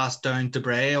Belfast down to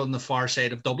Bray on the far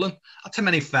side of Dublin. That's how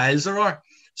many files there are.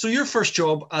 So your first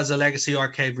job as a legacy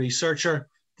archive researcher,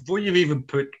 before you've even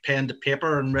put pen to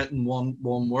paper and written one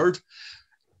word,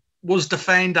 was to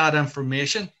find that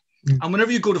information. And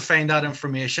whenever you go to find that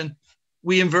information,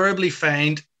 we invariably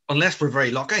find, unless we're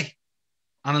very lucky,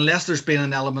 and unless there's been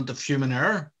an element of human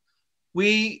error,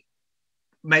 we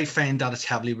might find that it's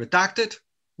heavily redacted.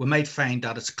 We might find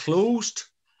that it's closed.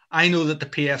 I know that the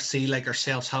PFC, like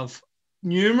ourselves, have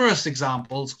numerous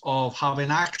examples of having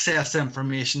access to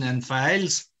information in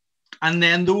files and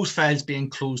then those files being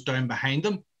closed down behind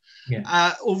them.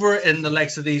 Yeah. Over in the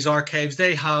likes of these archives,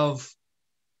 they have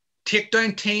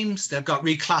takedown teams. They've got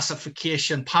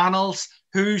reclassification panels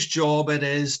whose job it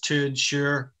is to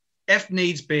ensure, if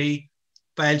needs be,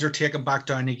 files are taken back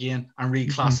down again and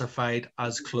reclassified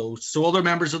as closed. So other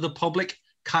members of the public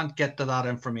can't get to that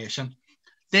information.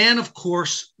 Then, of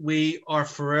course, we are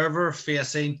forever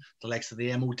facing the likes of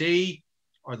the MOD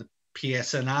or the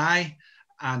PSNI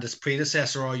and its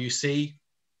predecessor, RUC,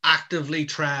 actively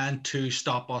trying to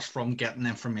stop us from getting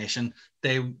information.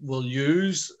 They will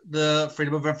use the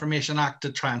Freedom of Information Act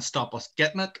to try and stop us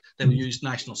getting it. They will use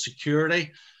national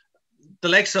security. The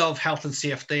likes of health and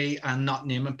safety and not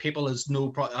naming people is no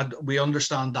problem. We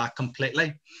understand that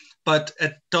completely. But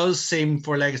it does seem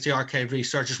for legacy archive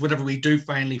researchers, whenever we do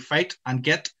finally fight and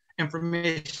get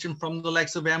information from the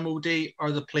likes of MOD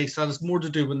or the police, that is more to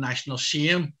do with national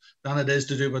shame than it is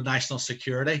to do with national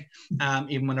security,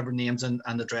 even whenever names and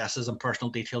addresses and personal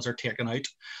details are taken out.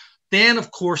 Then,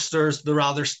 of course, there's the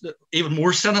rather even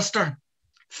more sinister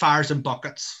fires in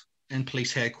buckets in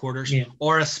police headquarters,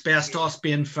 or asbestos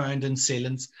being found in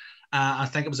ceilings. I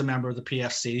think it was a member of the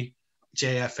PFC,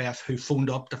 JFF, who phoned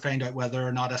up to find out whether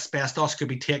or not asbestos could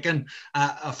be taken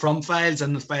from files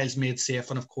and the files made safe.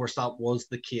 And of course, that was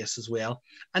the case as well.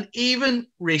 And even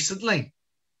recently,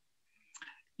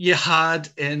 you had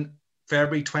in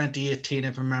February 2018,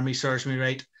 if my memory serves me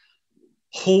right,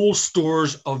 whole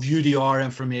stores of UDR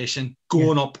information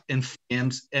going up in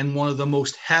flames in one of the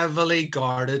most heavily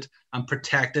guarded and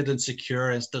protected and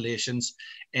secure installations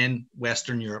in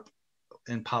Western Europe,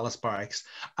 in Palace Barracks.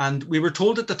 And we were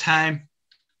told at the time,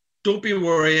 don't be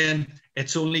worrying,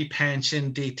 it's only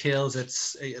pension details,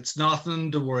 it's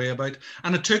nothing to worry about.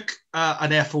 And it took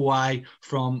an FOI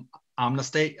from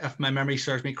Amnesty, if my memory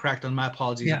serves me correct, and my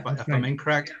apologies if I'm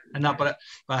incorrect, and that, but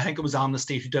I think it was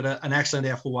Amnesty who did an excellent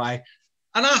FOI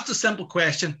and asked a simple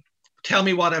question: tell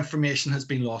me what information has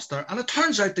been lost there. And it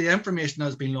turns out the information that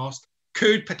has been lost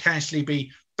could potentially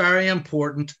be very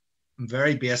important and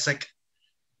very basic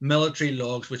military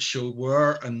logs, which show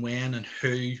where and when and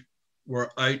who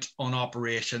were out on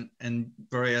operation in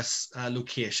various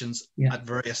locations at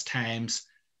various times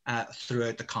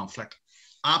throughout the conflict.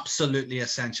 Absolutely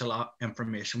essential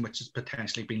information, which has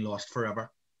potentially been lost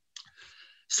forever.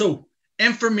 So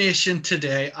information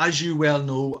today, as you well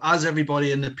know, as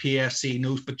everybody in the PFC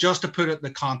knows, but just to put it in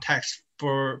the context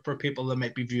for people that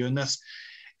might be viewing this,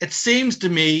 it seems to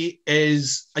me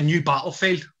is a new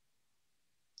battlefield.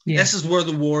 Yeah. This is where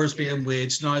the war is being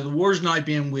waged. Now, the war is now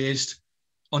being waged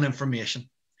on information.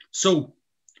 So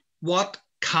what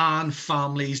can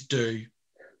families do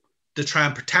to try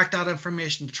and protect that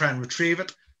information, to try and retrieve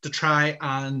it, to try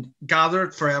and gather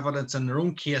it for evidence in their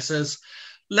own cases,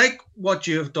 like what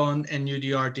you have done in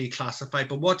UDR Declassified?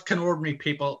 But what can ordinary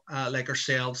people like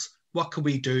ourselves, what can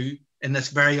we do in this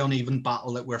very uneven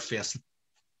battle that we're facing?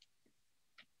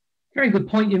 Very good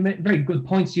point. Very good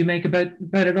points you make about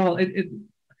it all.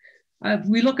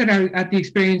 We look at the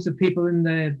experience of people in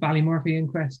the Ballymurphy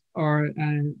inquest or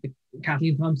the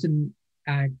Kathleen Thompson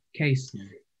case,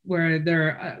 where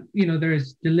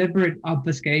there's deliberate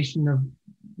obfuscation of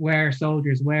where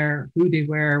soldiers were, who they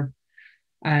were.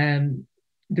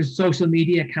 There's social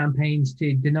media campaigns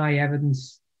to deny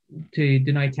evidence, to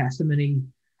deny testimony,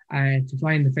 to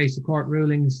fly in the face of court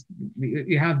rulings.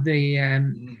 You have the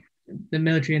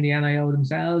military and the NIO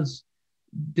themselves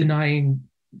denying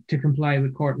to comply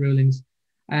with court rulings.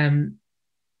 I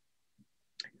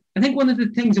think one of the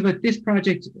things about this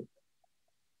project,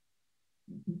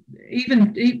 even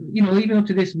up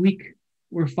to this week,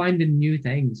 we're finding new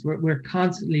things. We're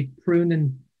constantly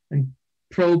pruning and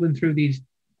probing through these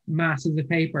masses of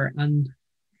paper and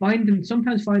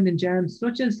sometimes finding gems,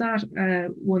 such as that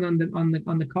one on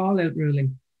the call out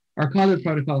ruling or call out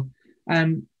protocol.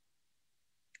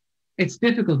 It's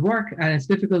difficult work, and it's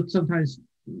difficult sometimes.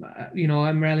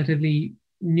 I'm relatively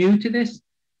new to this.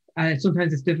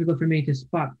 Sometimes it's difficult for me to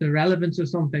spot the relevance of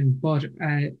something, but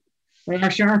there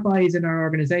are sharp eyes in our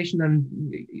organization,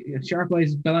 and sharp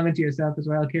eyes belonging to yourself as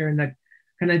well, Kieran, that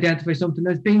can identify something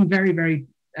as being very, very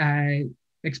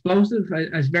explosive,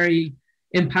 as very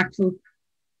impactful.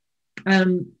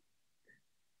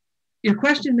 Your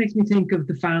question makes me think of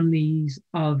the families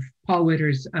of Paul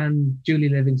Witters and Julie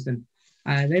Livingston.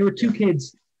 They were two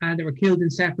kids, and they were killed in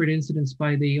separate incidents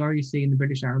by the RUC and the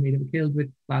British Army. They were killed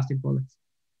with plastic bullets.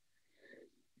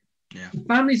 Yeah. The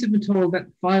families have been told that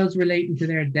files relating to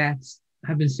their deaths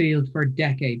have been sealed for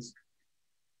decades,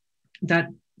 that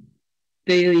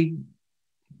their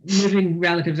living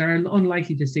relatives are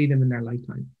unlikely to see them in their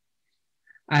lifetime.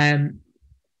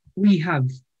 We've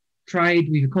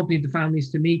accompanied the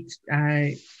families to meet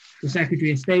the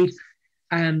Secretary of State,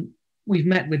 and we've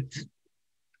met with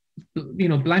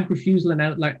blank refusal and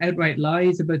outright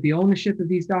lies about the ownership of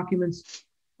these documents.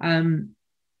 And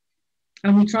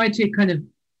we try to kind of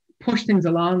push things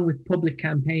along with public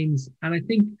campaigns. And I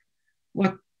think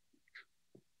what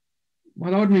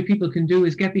ordinary people can do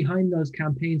is get behind those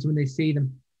campaigns when they see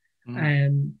them.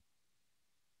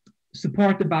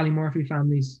 Support the Ballymurphy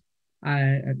families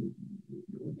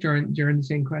during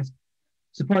this inquest.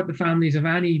 Support the families of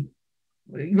any.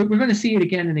 We're going to see it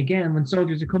again and again when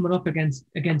soldiers are coming up against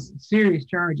serious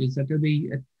charges, that there'll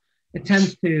be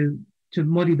attempts to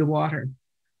muddy the water.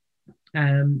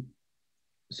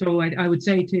 So I would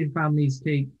say to families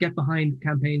to get behind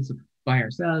campaigns by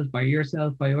ourselves, by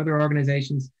yourself, by other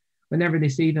organisations, whenever they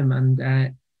see them, and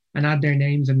add their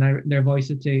names and their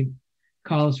voices to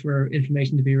calls for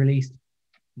information to be released.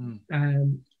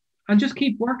 And just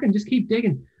keep working, just keep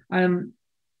digging.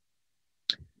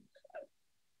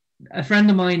 A friend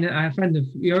of mine, a friend of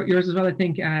yours as well, I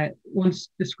think, once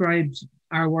described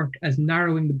our work as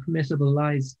narrowing the permissible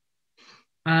lies.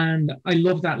 And I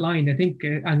love that line. I think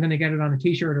I'm going to get it on a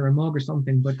T-shirt or a mug or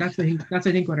something. But that's I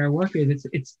think what our work is.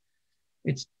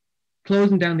 It's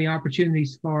closing down the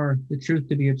opportunities for the truth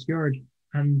to be obscured,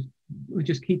 and we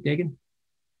just keep digging.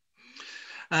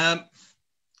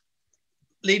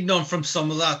 Leading on from some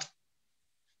of that,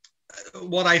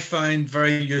 what I found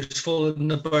very useful in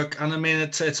the book, and I mean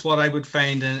it's what I would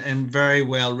find in very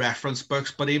well referenced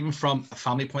books, but even from a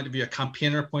family point of view, a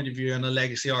campaigner point of view, and a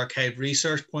legacy archive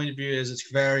research point of view, is it's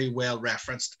very well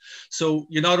referenced. So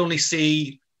you not only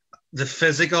see the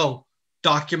physical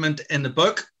document in the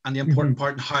book and the important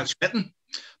part in how it's written,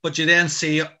 but you then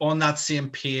see on that same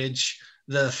page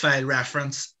the file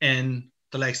reference in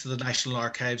the likes of the National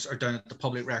Archives or down at the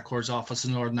Public Records Office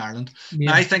in Northern Ireland. Yeah.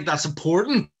 Now, I think that's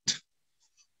important.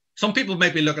 Some people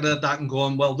might be looking at that and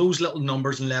going, well, those little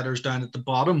numbers and letters down at the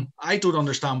bottom, I don't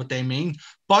understand what they mean.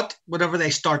 But whenever they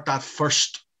start that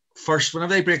first,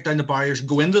 whenever they break down the barriers and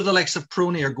go into the likes of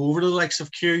Prony or go over to the likes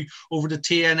of Kew, over to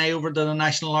TNA, over to the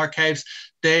National Archives,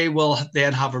 they will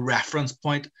then have a reference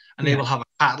point, and they will have a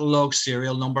catalogue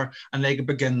serial number, and they can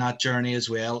begin that journey as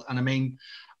well. And I mean,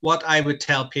 what I would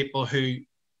tell people who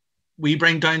we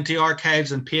bring down to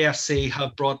archives, and PFC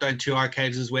have brought down to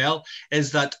archives as well,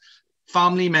 is that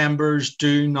family members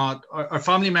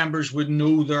family members would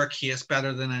know their case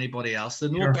better than anybody else. They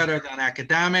know better than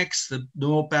academics. They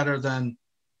know better than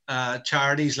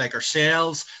charities like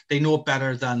ourselves. They know it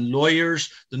better than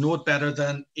lawyers. They know it better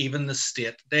than even the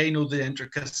state. They know the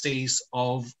intricacies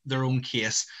of their own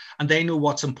case, and they know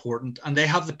what's important, and they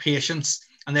have the patience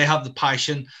and they have the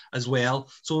passion as well.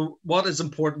 So what is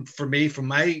important for me, from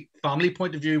my family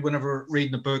point of view, whenever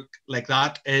reading a book like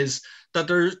that, is that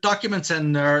there's documents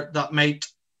in there that might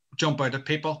jump out at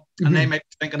people, and they might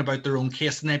be thinking about their own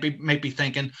case, and they might be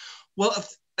thinking, well,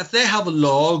 if they have a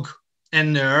log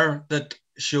in there that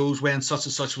shows when such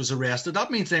and such was arrested,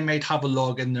 that means they might have a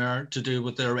log in there to do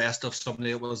with the arrest of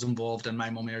somebody that was involved in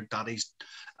my mummy or daddy's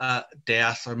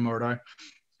death or murder.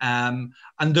 And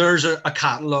there's a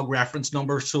catalogue reference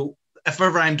number. So if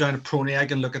ever I'm down at Prony, I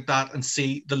can look at that and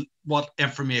see what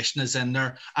information is in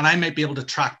there. And I might be able to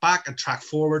track back and track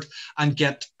forward and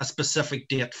get a specific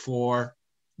date for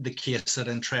the case that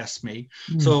interests me.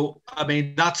 So, I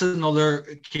mean, that's another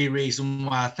key reason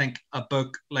why I think a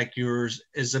book like yours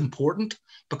is important,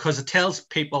 because it tells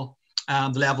people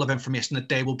the level of information that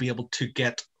they will be able to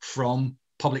get from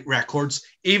public records,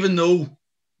 even though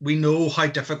we know how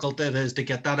difficult it is to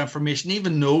get that information,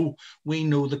 even though we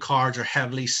know the cards are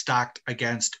heavily stacked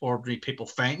against ordinary people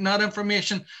finding that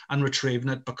information and retrieving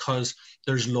it, because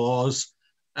there's laws.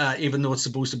 Even though it's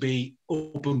supposed to be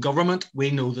open government,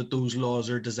 we know that those laws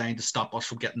are designed to stop us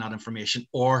from getting that information,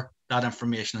 or that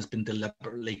information has been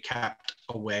deliberately kept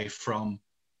away from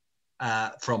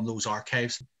those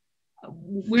archives.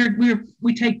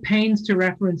 We take pains to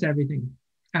reference everything.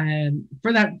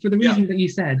 For the reason that you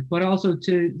said, but also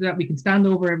that we can stand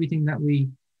over everything that we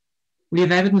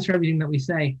have evidence for everything that we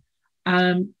say.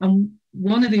 And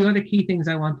one of the other key things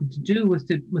I wanted to do was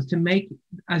to make,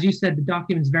 as you said, the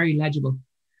documents very legible.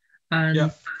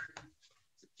 And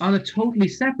on a totally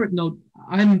separate note,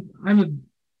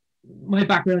 my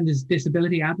background is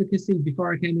disability advocacy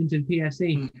before I came into the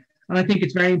PSC, and I think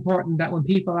it's very important that when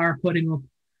people are putting up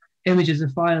images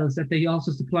of files, that they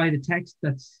also supply the text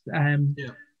that's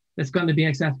going to be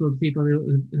accessible to people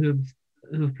who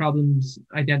have problems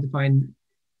identifying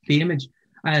the image.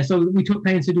 So we took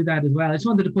pains to do that as well. I just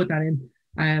wanted to put that in.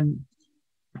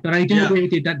 But I do agree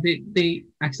with you that the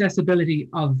accessibility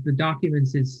of the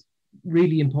documents is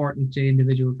really important to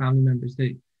individual family members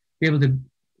to be able to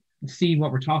see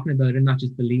what we're talking about and not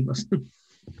just believe us.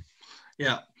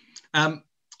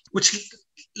 Which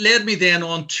led me then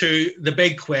on to the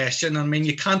big question. I mean,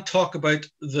 you can't talk about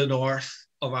the north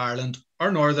of Ireland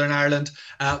or Northern Ireland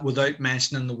without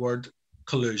mentioning the word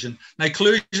collusion. Now,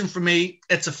 collusion for me,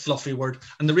 it's a fluffy word.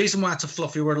 And the reason why it's a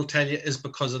fluffy word, I'll tell you, is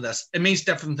because of this. It means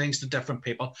different things to different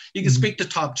people. You can speak to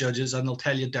top judges and they'll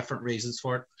tell you different reasons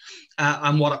for it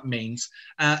and what it means.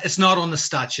 It's not on the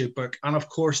statute book. And of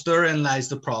course, therein lies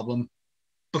the problem,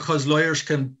 because lawyers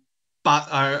can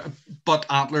butt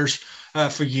antlers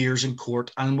for years in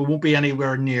court, and we won't be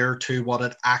anywhere near to what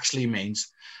it actually means.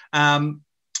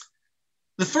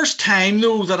 The first time,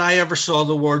 though, that I ever saw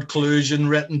the word collusion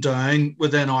written down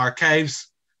within archives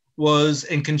was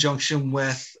in conjunction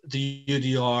with the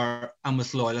UDR and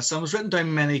with loyalists. And it was written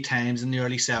down many times in the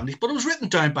early 70s, but it was written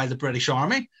down by the British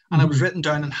Army, and it was written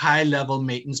down in high-level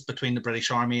meetings between the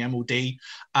British Army, MOD,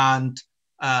 and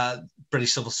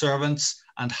British civil servants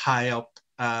and high-up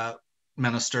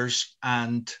ministers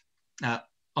and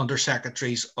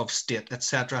under-secretaries of state,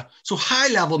 etc. So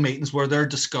high-level meetings where they're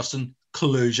discussing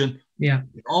collusion.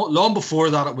 Long before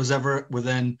that it was ever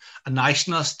within a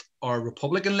nationalist or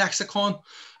Republican lexicon,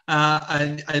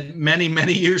 and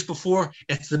many years before,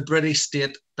 it's the British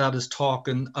state that is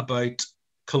talking about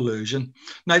collusion.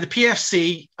 Now, the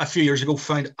PFC a few years ago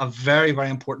found a very, very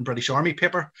important British Army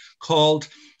paper called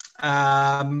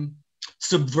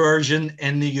Subversion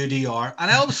in the UDR, and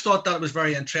I always thought that it was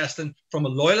very interesting from a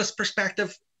loyalist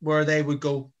perspective, where they would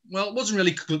go, well, it wasn't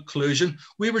really collusion.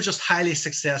 We were just highly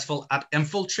successful at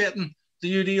infiltrating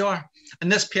the UDR.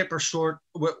 And this paper,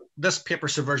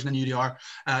 Subversion in UDR,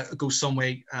 goes some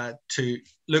way to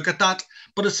look at that.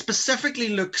 But it specifically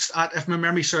looks at, if my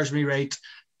memory serves me right,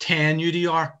 10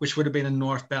 UDR, which would have been in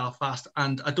North Belfast.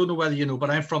 And I don't know whether you know, but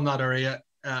I'm from that area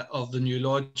of the New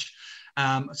Lodge,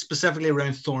 specifically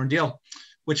around Thorndale,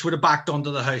 which would have backed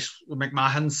onto the house with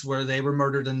McMahon's, where they were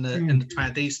murdered in the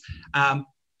 20s.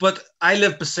 But I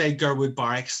live beside Gerwood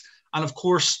Barracks, and of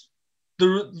course,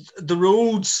 the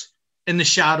roads in the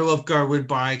shadow of Gerwood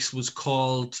Barracks was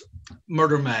called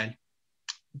Murder Mile,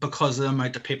 because of the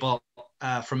amount of people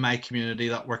from my community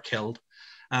that were killed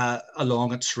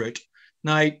along its route.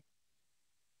 Now,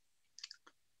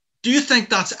 do you think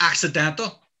that's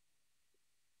accidental?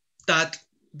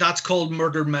 That's called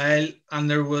Murder Mile, and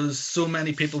there was so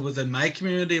many people within my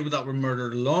community that were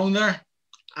murdered along there?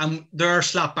 They're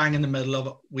slap bang in the middle of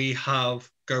it. We have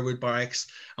Gerwood Barracks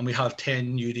and we have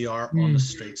 10 UDR on the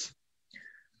streets.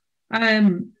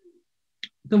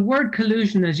 The word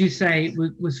collusion, as you say,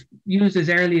 was used as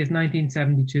early as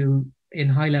 1972 in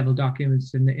high-level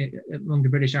documents among the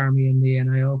British Army and the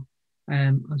NIO.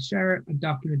 I'll share a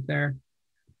document there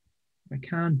if I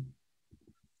can.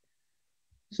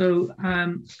 So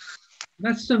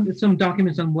that's some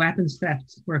documents on weapons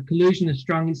thefts where collusion is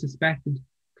strongly suspected.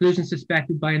 Collusion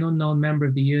suspected by an unknown member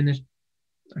of the unit,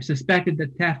 or suspected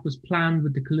that theft was planned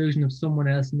with the collusion of someone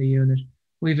else in the unit.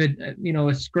 We've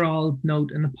a scrawled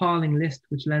note, an appalling list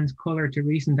which lends colour to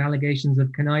recent allegations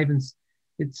of connivance.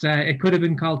 It could have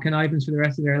been called connivance for the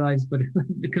rest of their lives, but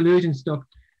the collusion stuck.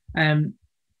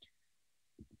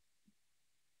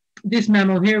 This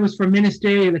memo here was for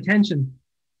ministerial attention,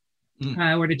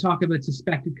 where they talk about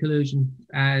suspected collusion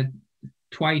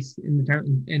twice in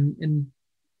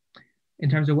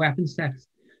terms of weapons thefts.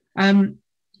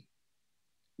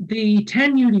 The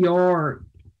 10 UDR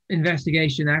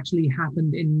investigation actually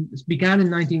began in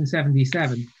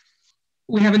 1977.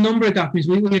 We have a number of documents.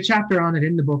 We have a chapter on it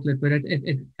in the booklet, but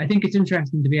I think it's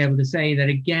interesting to be able to say that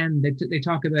again, they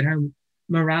talk about how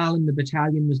morale in the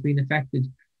battalion was being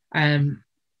affected.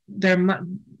 There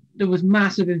was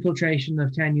massive infiltration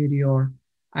of 10 UDR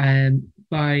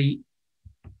by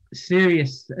a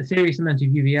serious amount of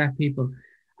UVF people,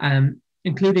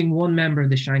 including one member of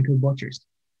the Shankill Butchers.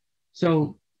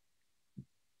 So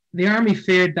the army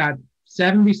feared that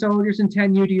 70 soldiers and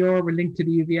 10 UDR were linked to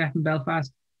the UVF in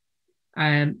Belfast.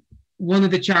 One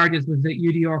of the charges was that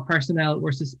UDR personnel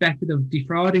were suspected of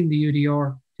defrauding the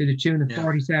UDR to the tune of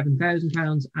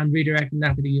 £47,000 and redirecting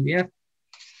that to the UVF.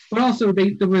 But also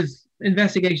there was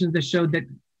investigations that showed that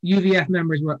UVF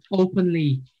members were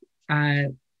openly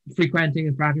frequenting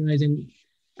and fraternizing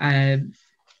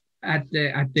at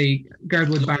the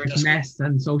Girdwood Barracks mess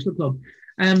and social club.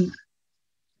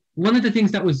 One of the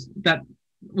things that was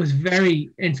very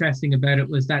interesting about it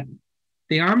was that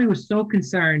the army was so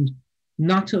concerned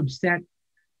not to upset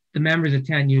the members of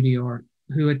 10 UDR,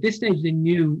 who at this stage they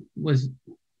knew was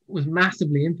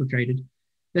massively infiltrated,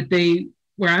 that they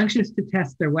were anxious to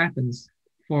test their weapons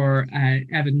for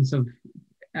evidence of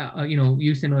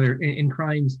use in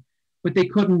crimes, but they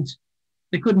couldn't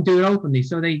do it openly.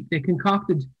 So they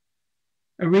concocted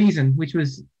a reason, which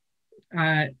was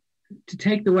to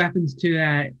take the weapons to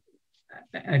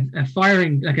a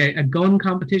firing, like a gun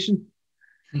competition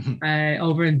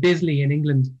over in Bisley in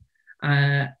England,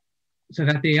 so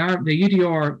that the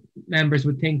UDR members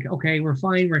would think, okay, we're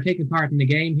fine, we're taking part in the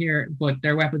game here, but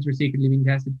their weapons were secretly being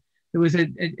tested. There was a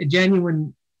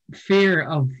genuine fear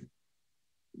of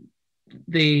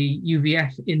the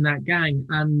UVF in that gang,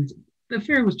 and the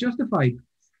fear was justified.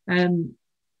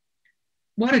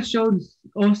 What it shows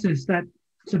us is that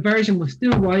subversion was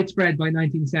still widespread by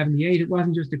 1978. It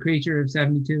wasn't just a creature of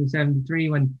 72 and 73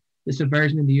 when the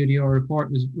subversion in the UDR report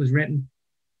was written.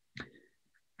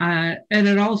 And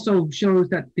it also shows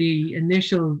that the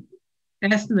initial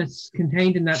estimates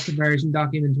contained in that subversion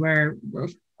document were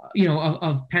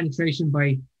of penetration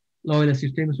by loyalist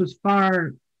extremists was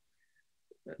far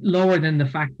lower than the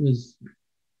fact was.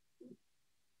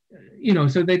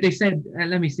 So they said,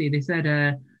 they said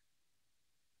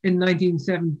in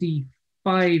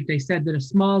 1975, they said that a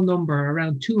small number,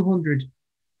 around 200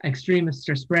 extremists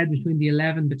are spread between the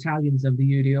 11 battalions of the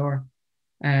UDR,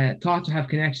 thought to have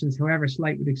connections, however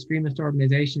slight, with extremist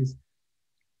organizations.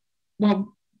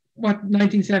 Well, what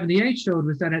 1978 showed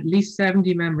was that at least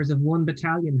 70 members of one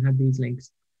battalion had these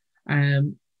links.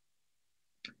 And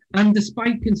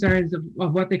despite concerns of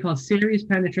what they call serious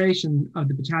penetration of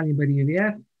the battalion by the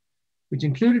UVF, which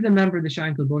included a member of the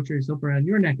Shankill Butchers up around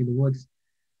your neck of the woods,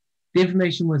 the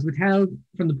information was withheld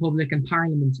from the public and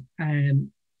Parliament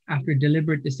after a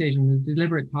deliberate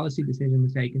policy decision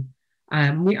was taken.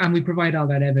 We provide all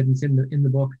that evidence in the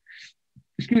book.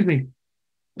 Excuse me.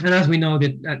 And as we know,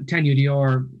 that 10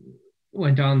 UDR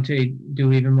went on to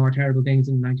do even more terrible things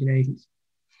in the 1980s.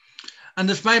 And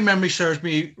if my memory serves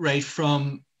me right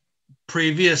from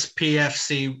previous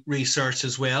PFC research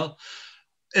as well,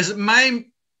 is my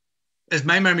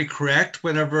memory correct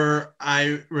whenever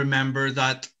I remember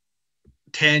that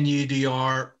 10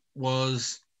 UDR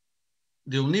was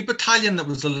the only battalion that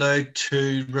was allowed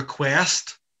to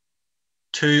request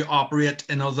to operate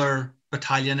in other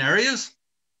battalion areas?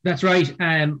 That's right.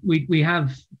 We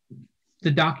have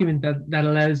the document that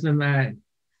allows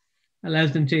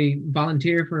them to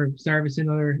volunteer for service in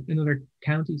other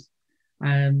counties.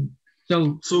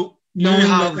 So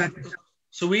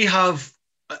we have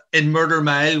in Murder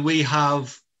Mile, we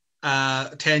have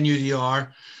 10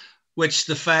 UDR, which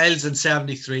the files in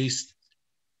 73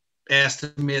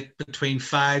 estimate between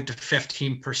 5 to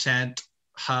 15%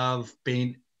 have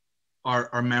been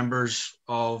are members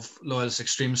of loyalist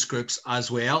extremist groups as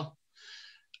well.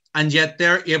 And yet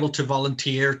they're able to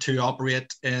volunteer to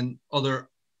operate in other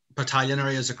battalion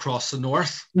areas across the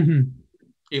north,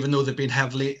 even though they've been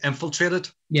heavily infiltrated.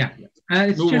 Yeah.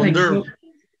 It's no chilling. wonder.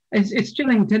 It's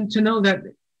chilling to know that,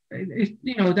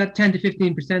 that 10 to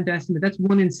 15% estimate, that's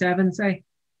 1 in 7, say.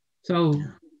 So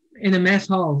in a mess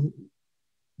hall,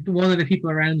 one of the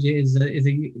people around you is a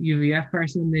UVF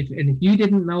person. And if you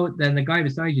didn't know it, then the guy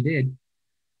beside you did.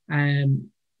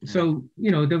 So,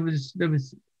 there was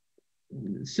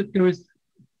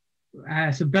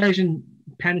subversion,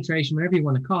 penetration, whatever you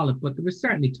want to call it, but there was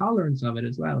certainly tolerance of it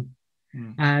as well.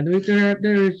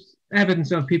 There's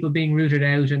evidence of people being rooted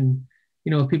out, and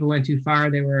if people went too far,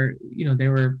 they were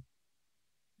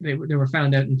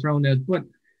found out and thrown out. But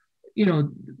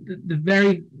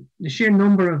the sheer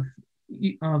number of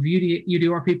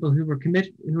UDR people who were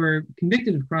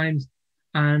convicted of crimes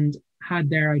and had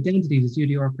their identities as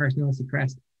UDR personnel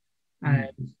suppressed,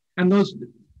 and those,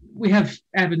 we have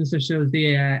evidence that shows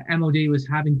the MOD was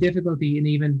having difficulty in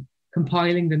even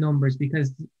compiling the numbers,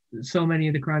 because so many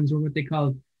of the crimes were what they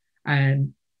called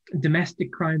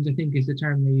domestic crimes, I think is the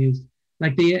term they used.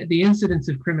 Like the incidence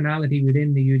of criminality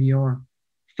within the UDR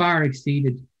far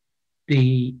exceeded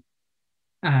the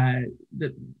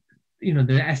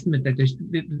estimate that there's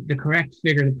the correct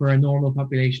figure for a normal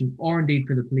population, or indeed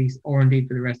for the police, or indeed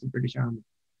for the rest of the British Army.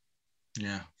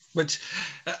 Yeah, which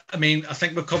I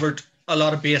think we've covered a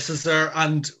lot of bases there,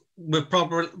 and we've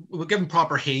given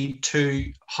proper heed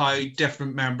to how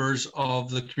different members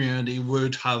of the community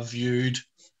would have viewed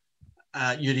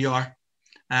UDR.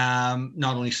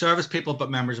 Not only service people,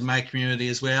 but members of my community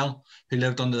as well, who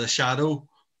lived under the shadow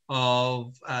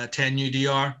of 10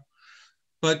 UDR.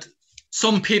 But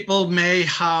some people may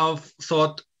have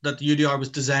thought that the UDR was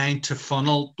designed to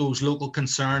funnel those local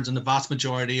concerns, and the vast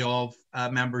majority of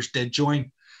members did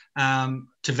join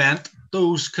to vent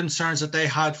those concerns that they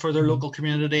had for their local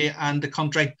community and the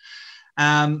country.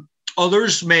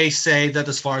 Others may say that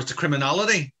as far as the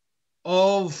criminality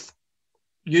of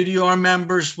UDR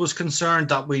members was concerned,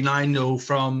 that we now know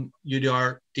from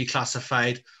UDR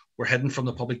Declassified were hidden from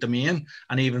the public domain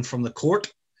and even from the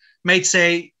court, might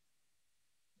say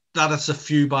that it's a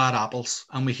few bad apples,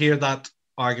 and we hear that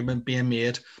argument being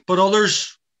made. But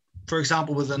others, for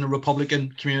example, within the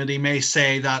Republican community, may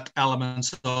say that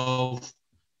elements of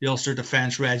the Ulster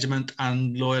Defence Regiment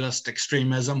and loyalist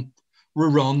extremism were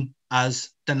run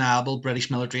as deniable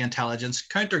British military intelligence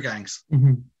counter-gangs,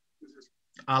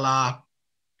 a la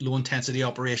low-intensity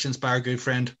operations by our good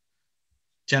friend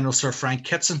General Sir Frank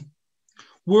Kitson.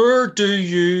 Where do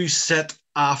you sit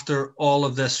after all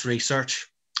of this research?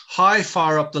 How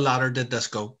far up the ladder did this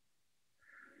go?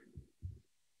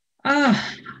 There's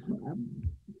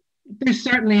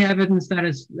certainly evidence that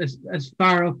as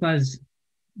far up as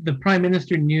the Prime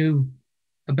Minister knew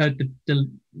about the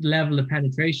level of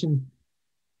penetration.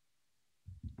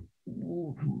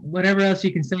 Whatever else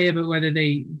you can say about whether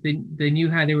they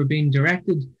knew how they were being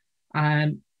directed,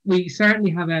 we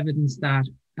certainly have evidence that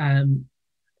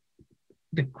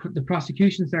the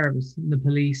prosecution service, the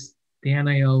police, the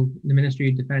NIO, the Ministry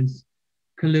of Defence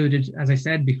colluded, as I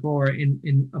said before,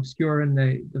 in obscuring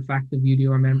the fact of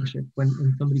UDR membership when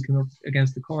somebody came up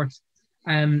against the courts.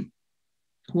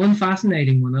 One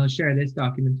fascinating one, I'll share this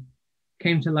document,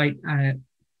 came to light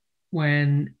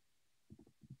when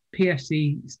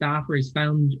PFC staffers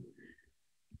found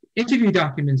interview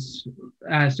documents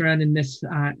surrounding this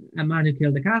a man who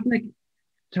killed a Catholic.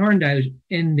 Turned out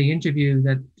in the interview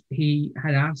that he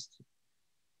had asked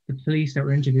the police that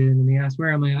were interviewing him, he asked,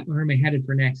 where am I headed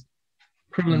for next?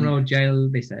 Crumlin Road Jail,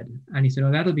 they said. And he said,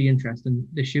 oh, that'll be interesting.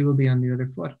 The shoe will be on the other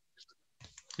foot.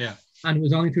 Yeah. And it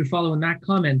was only through following that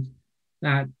comment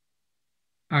that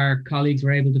our colleagues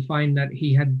were able to find that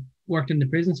he had worked in the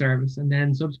prison service, and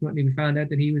then subsequently we found out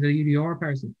that he was a UDR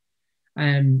person.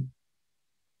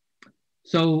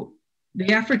 So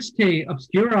the efforts to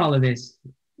obscure all of this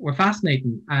were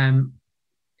fascinating.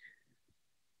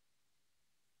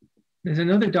 There's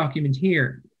another document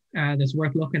here that's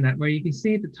worth looking at, where you can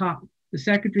see at the top, the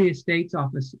Secretary of State's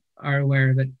office are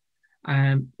aware of it.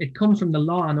 It comes from the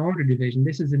Law and Order Division.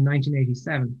 This is in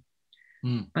 1987.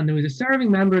 And there was a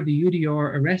serving member of the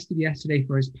UDR arrested yesterday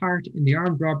for his part in the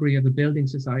armed robbery of a building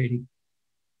society.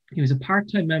 He was a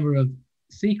part-time member of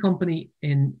C Company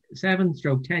in 7/10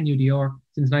 UDR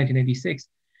since 1986.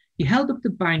 He held up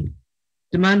the bank,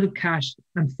 demanded cash,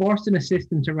 and forced an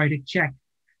assistant to write a check,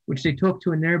 which they took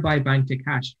to a nearby bank to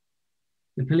cash.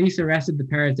 The police arrested the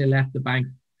pair as they left the bank.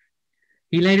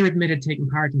 He later admitted taking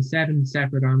part in 7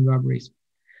 separate armed robberies.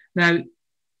 Now,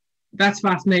 that's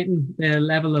fascinating, the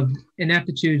level of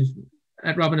ineptitude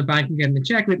at robbing a bank and getting a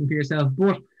check written for yourself.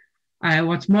 But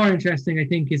what's more interesting, I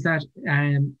think, is that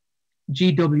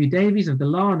G.W. Davies of the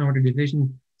Law and Order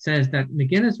Division says that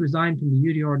McGuinness resigned from the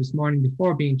UDR this morning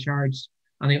before being charged,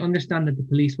 and I understand that the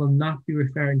police will not be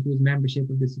referring to his membership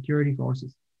of the security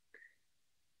forces.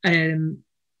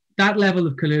 That level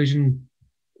of collusion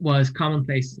was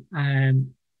commonplace.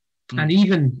 And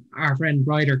even our friend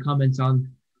Ryder comments on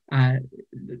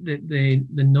the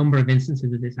number of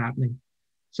instances of this happening.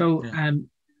 So,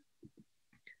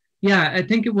 I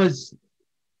think it was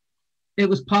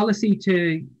policy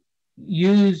to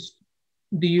use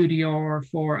the UDR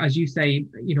for, as you say,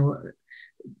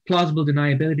 plausible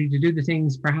deniability, to do the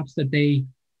things perhaps that they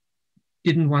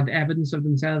didn't want evidence of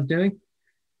themselves doing.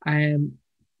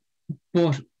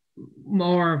 But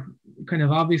more kind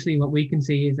of obviously what we can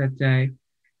see is that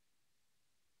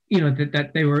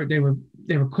that they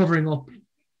were covering up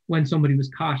when somebody was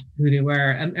caught who they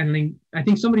were. And I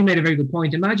think somebody made a very good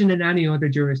point. Imagine in any other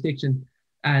jurisdiction,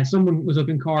 someone was up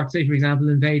in court, say for example,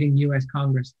 invading US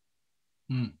Congress,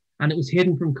 and it was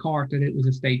hidden from court that it was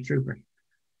a state trooper.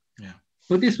 Yeah.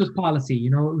 But this was policy,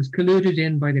 it was colluded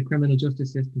in by the criminal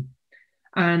justice system.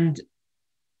 And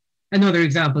another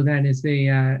example then is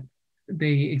the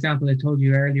example I told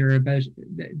you earlier about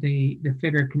the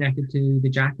figure connected to the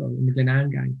Jackal in the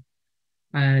Glenanne gang.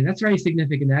 That's very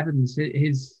significant evidence.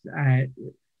 There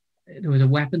was a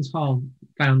weapons haul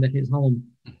found at his home,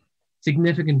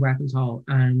 significant weapons haul,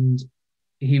 and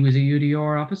he was a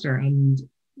UDR officer, and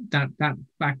that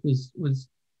fact was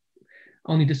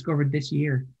only discovered this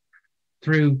year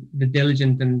through the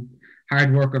diligent and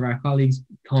hard work of our colleagues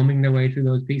combing their way through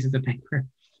those pieces of paper.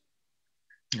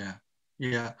 Yeah.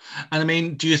 And I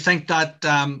mean, do you think that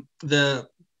the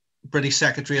British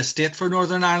Secretary of State for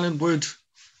Northern Ireland would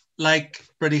like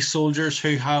British soldiers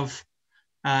who have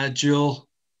dual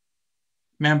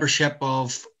membership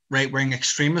of right-wing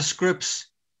extremist groups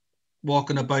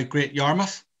walking about Great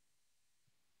Yarmouth,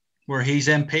 where he's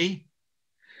MP?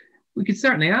 We could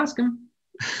certainly ask him.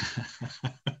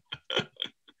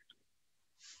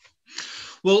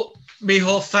 Well,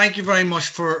 Micheál, thank you very much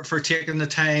for taking the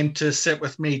time to sit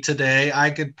with me today. I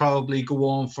could probably go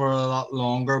on for a lot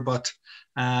longer, but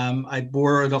I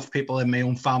bore enough people in my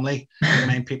own family, the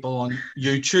main people on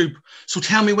YouTube. So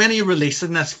tell me, when are you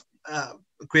releasing this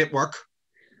great work?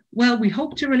 Well, we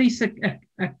hope to release a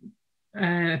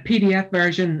PDF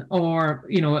version, or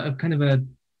a kind of an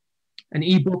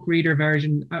ebook reader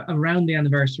version around the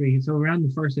anniversary, so around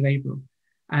the 1st of April,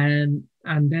 and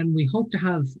then we hope to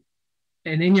have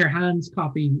an in your hands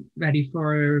copy ready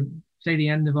for, say, the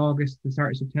end of August, the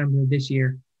start of September of this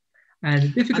year. And the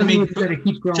difficulty is that it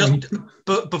keeps growing.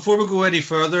 But before we go any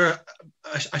further,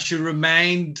 I should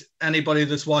remind anybody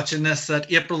that's watching this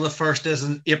that April the 1st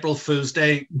isn't April Fool's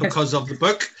Day because of the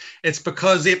book. It's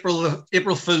because April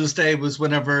Fool's Day was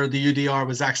whenever the UDR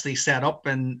was actually set up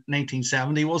in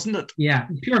 1970, wasn't it? Yeah,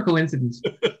 pure coincidence.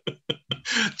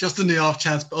 Just in the off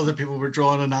chance other people were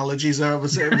drawing analogies there. It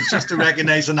was just to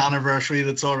recognize an anniversary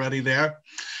that's already there.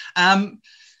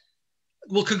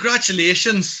 Well,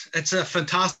 congratulations. It's a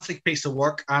fantastic piece of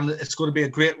work, and it's going to be a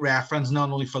great reference,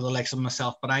 not only for the likes of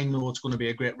myself, but I know it's going to be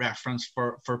a great reference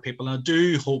for people. And I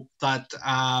do hope that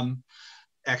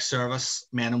ex-service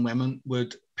men and women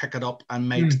would pick it up and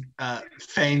might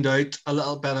find out a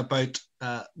little bit about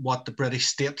what the British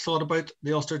state thought about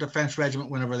the Ulster Defence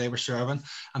Regiment whenever they were serving,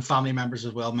 and family members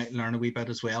as well might learn a wee bit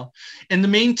as well. In the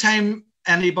meantime,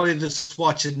 anybody that's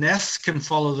watching this can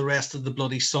follow the rest of the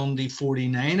Bloody Sunday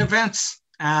 49 events.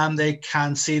 They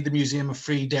can see the Museum of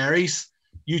Free Derry's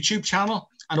YouTube channel,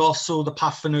 and also the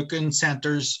Finucane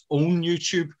Centre's own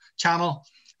YouTube channel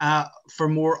for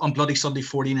more on Bloody Sunday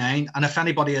 49. And if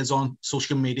anybody is on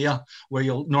social media, where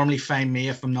you'll normally find me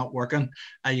if I'm not working,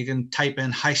 you can type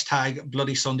in hashtag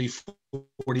Bloody Sunday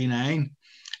 49.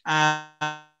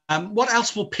 What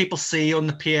else will people see on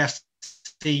the PFC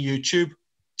YouTube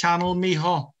channel,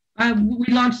 Micheál? We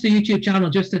launched the YouTube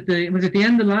channel just at the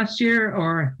end of last year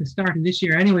or the start of this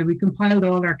year. Anyway, we compiled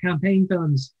all our campaign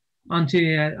films onto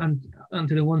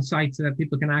the one site so that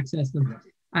people can access them.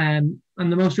 And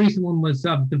the most recent one was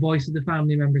the voice of the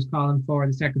family members calling for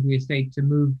the Secretary of State to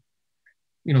move,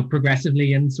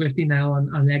 progressively and swiftly now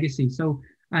on legacy. So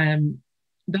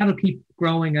that'll keep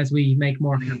growing as we make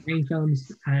more campaign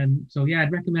films. So yeah,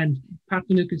 I'd recommend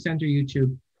Finucane Centre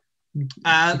YouTube.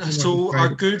 So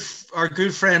our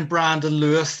good friend Brandon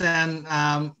Lewis then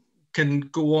can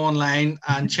go online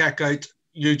and check out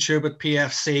YouTube at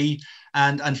PFC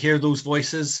and hear those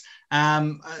voices.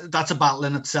 That's a battle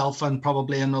in itself, and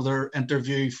probably another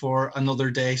interview for another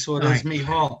day. So it is,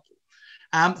 Micheál.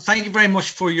 Thank you very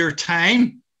much for your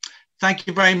time. Thank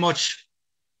you very much,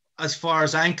 as far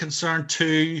as I'm concerned,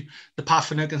 to the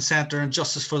Finucane Centre and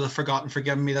Justice for the Forgotten for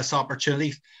giving me this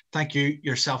opportunity. Thank you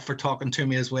yourself for talking to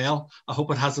me as well. I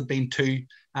hope it hasn't been too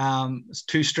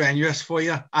strenuous for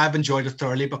you. I've enjoyed it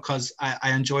thoroughly because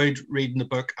I enjoyed reading the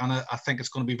book, and I think it's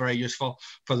going to be very useful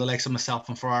for the likes of myself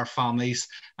and for our families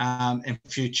in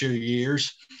future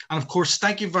years. And of course,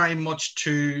 thank you very much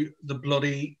to the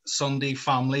Bloody Sunday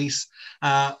families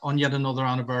on yet another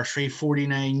anniversary,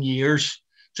 49 years.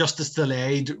 Justice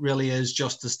delayed really is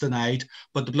justice denied,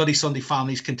 but the Bloody Sunday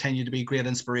families continue to be great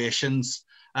inspirations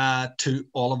to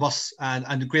all of us,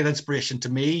 and a great inspiration to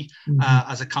me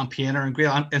as a campaigner, and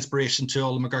great inspiration to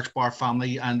all the McGurk's Bar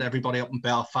family and everybody up in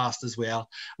Belfast as well.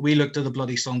 We look to the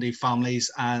Bloody Sunday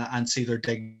families and see their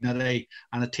dignity,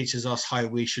 and it teaches us how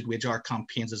we should wage our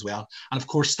campaigns as well. And of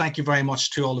course, thank you very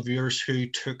much to all the viewers who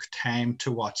took time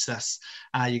to watch this.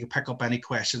 You can pick up any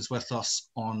questions with us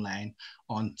online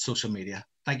on social media.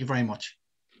 Thank you very much.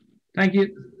 Thank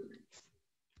you.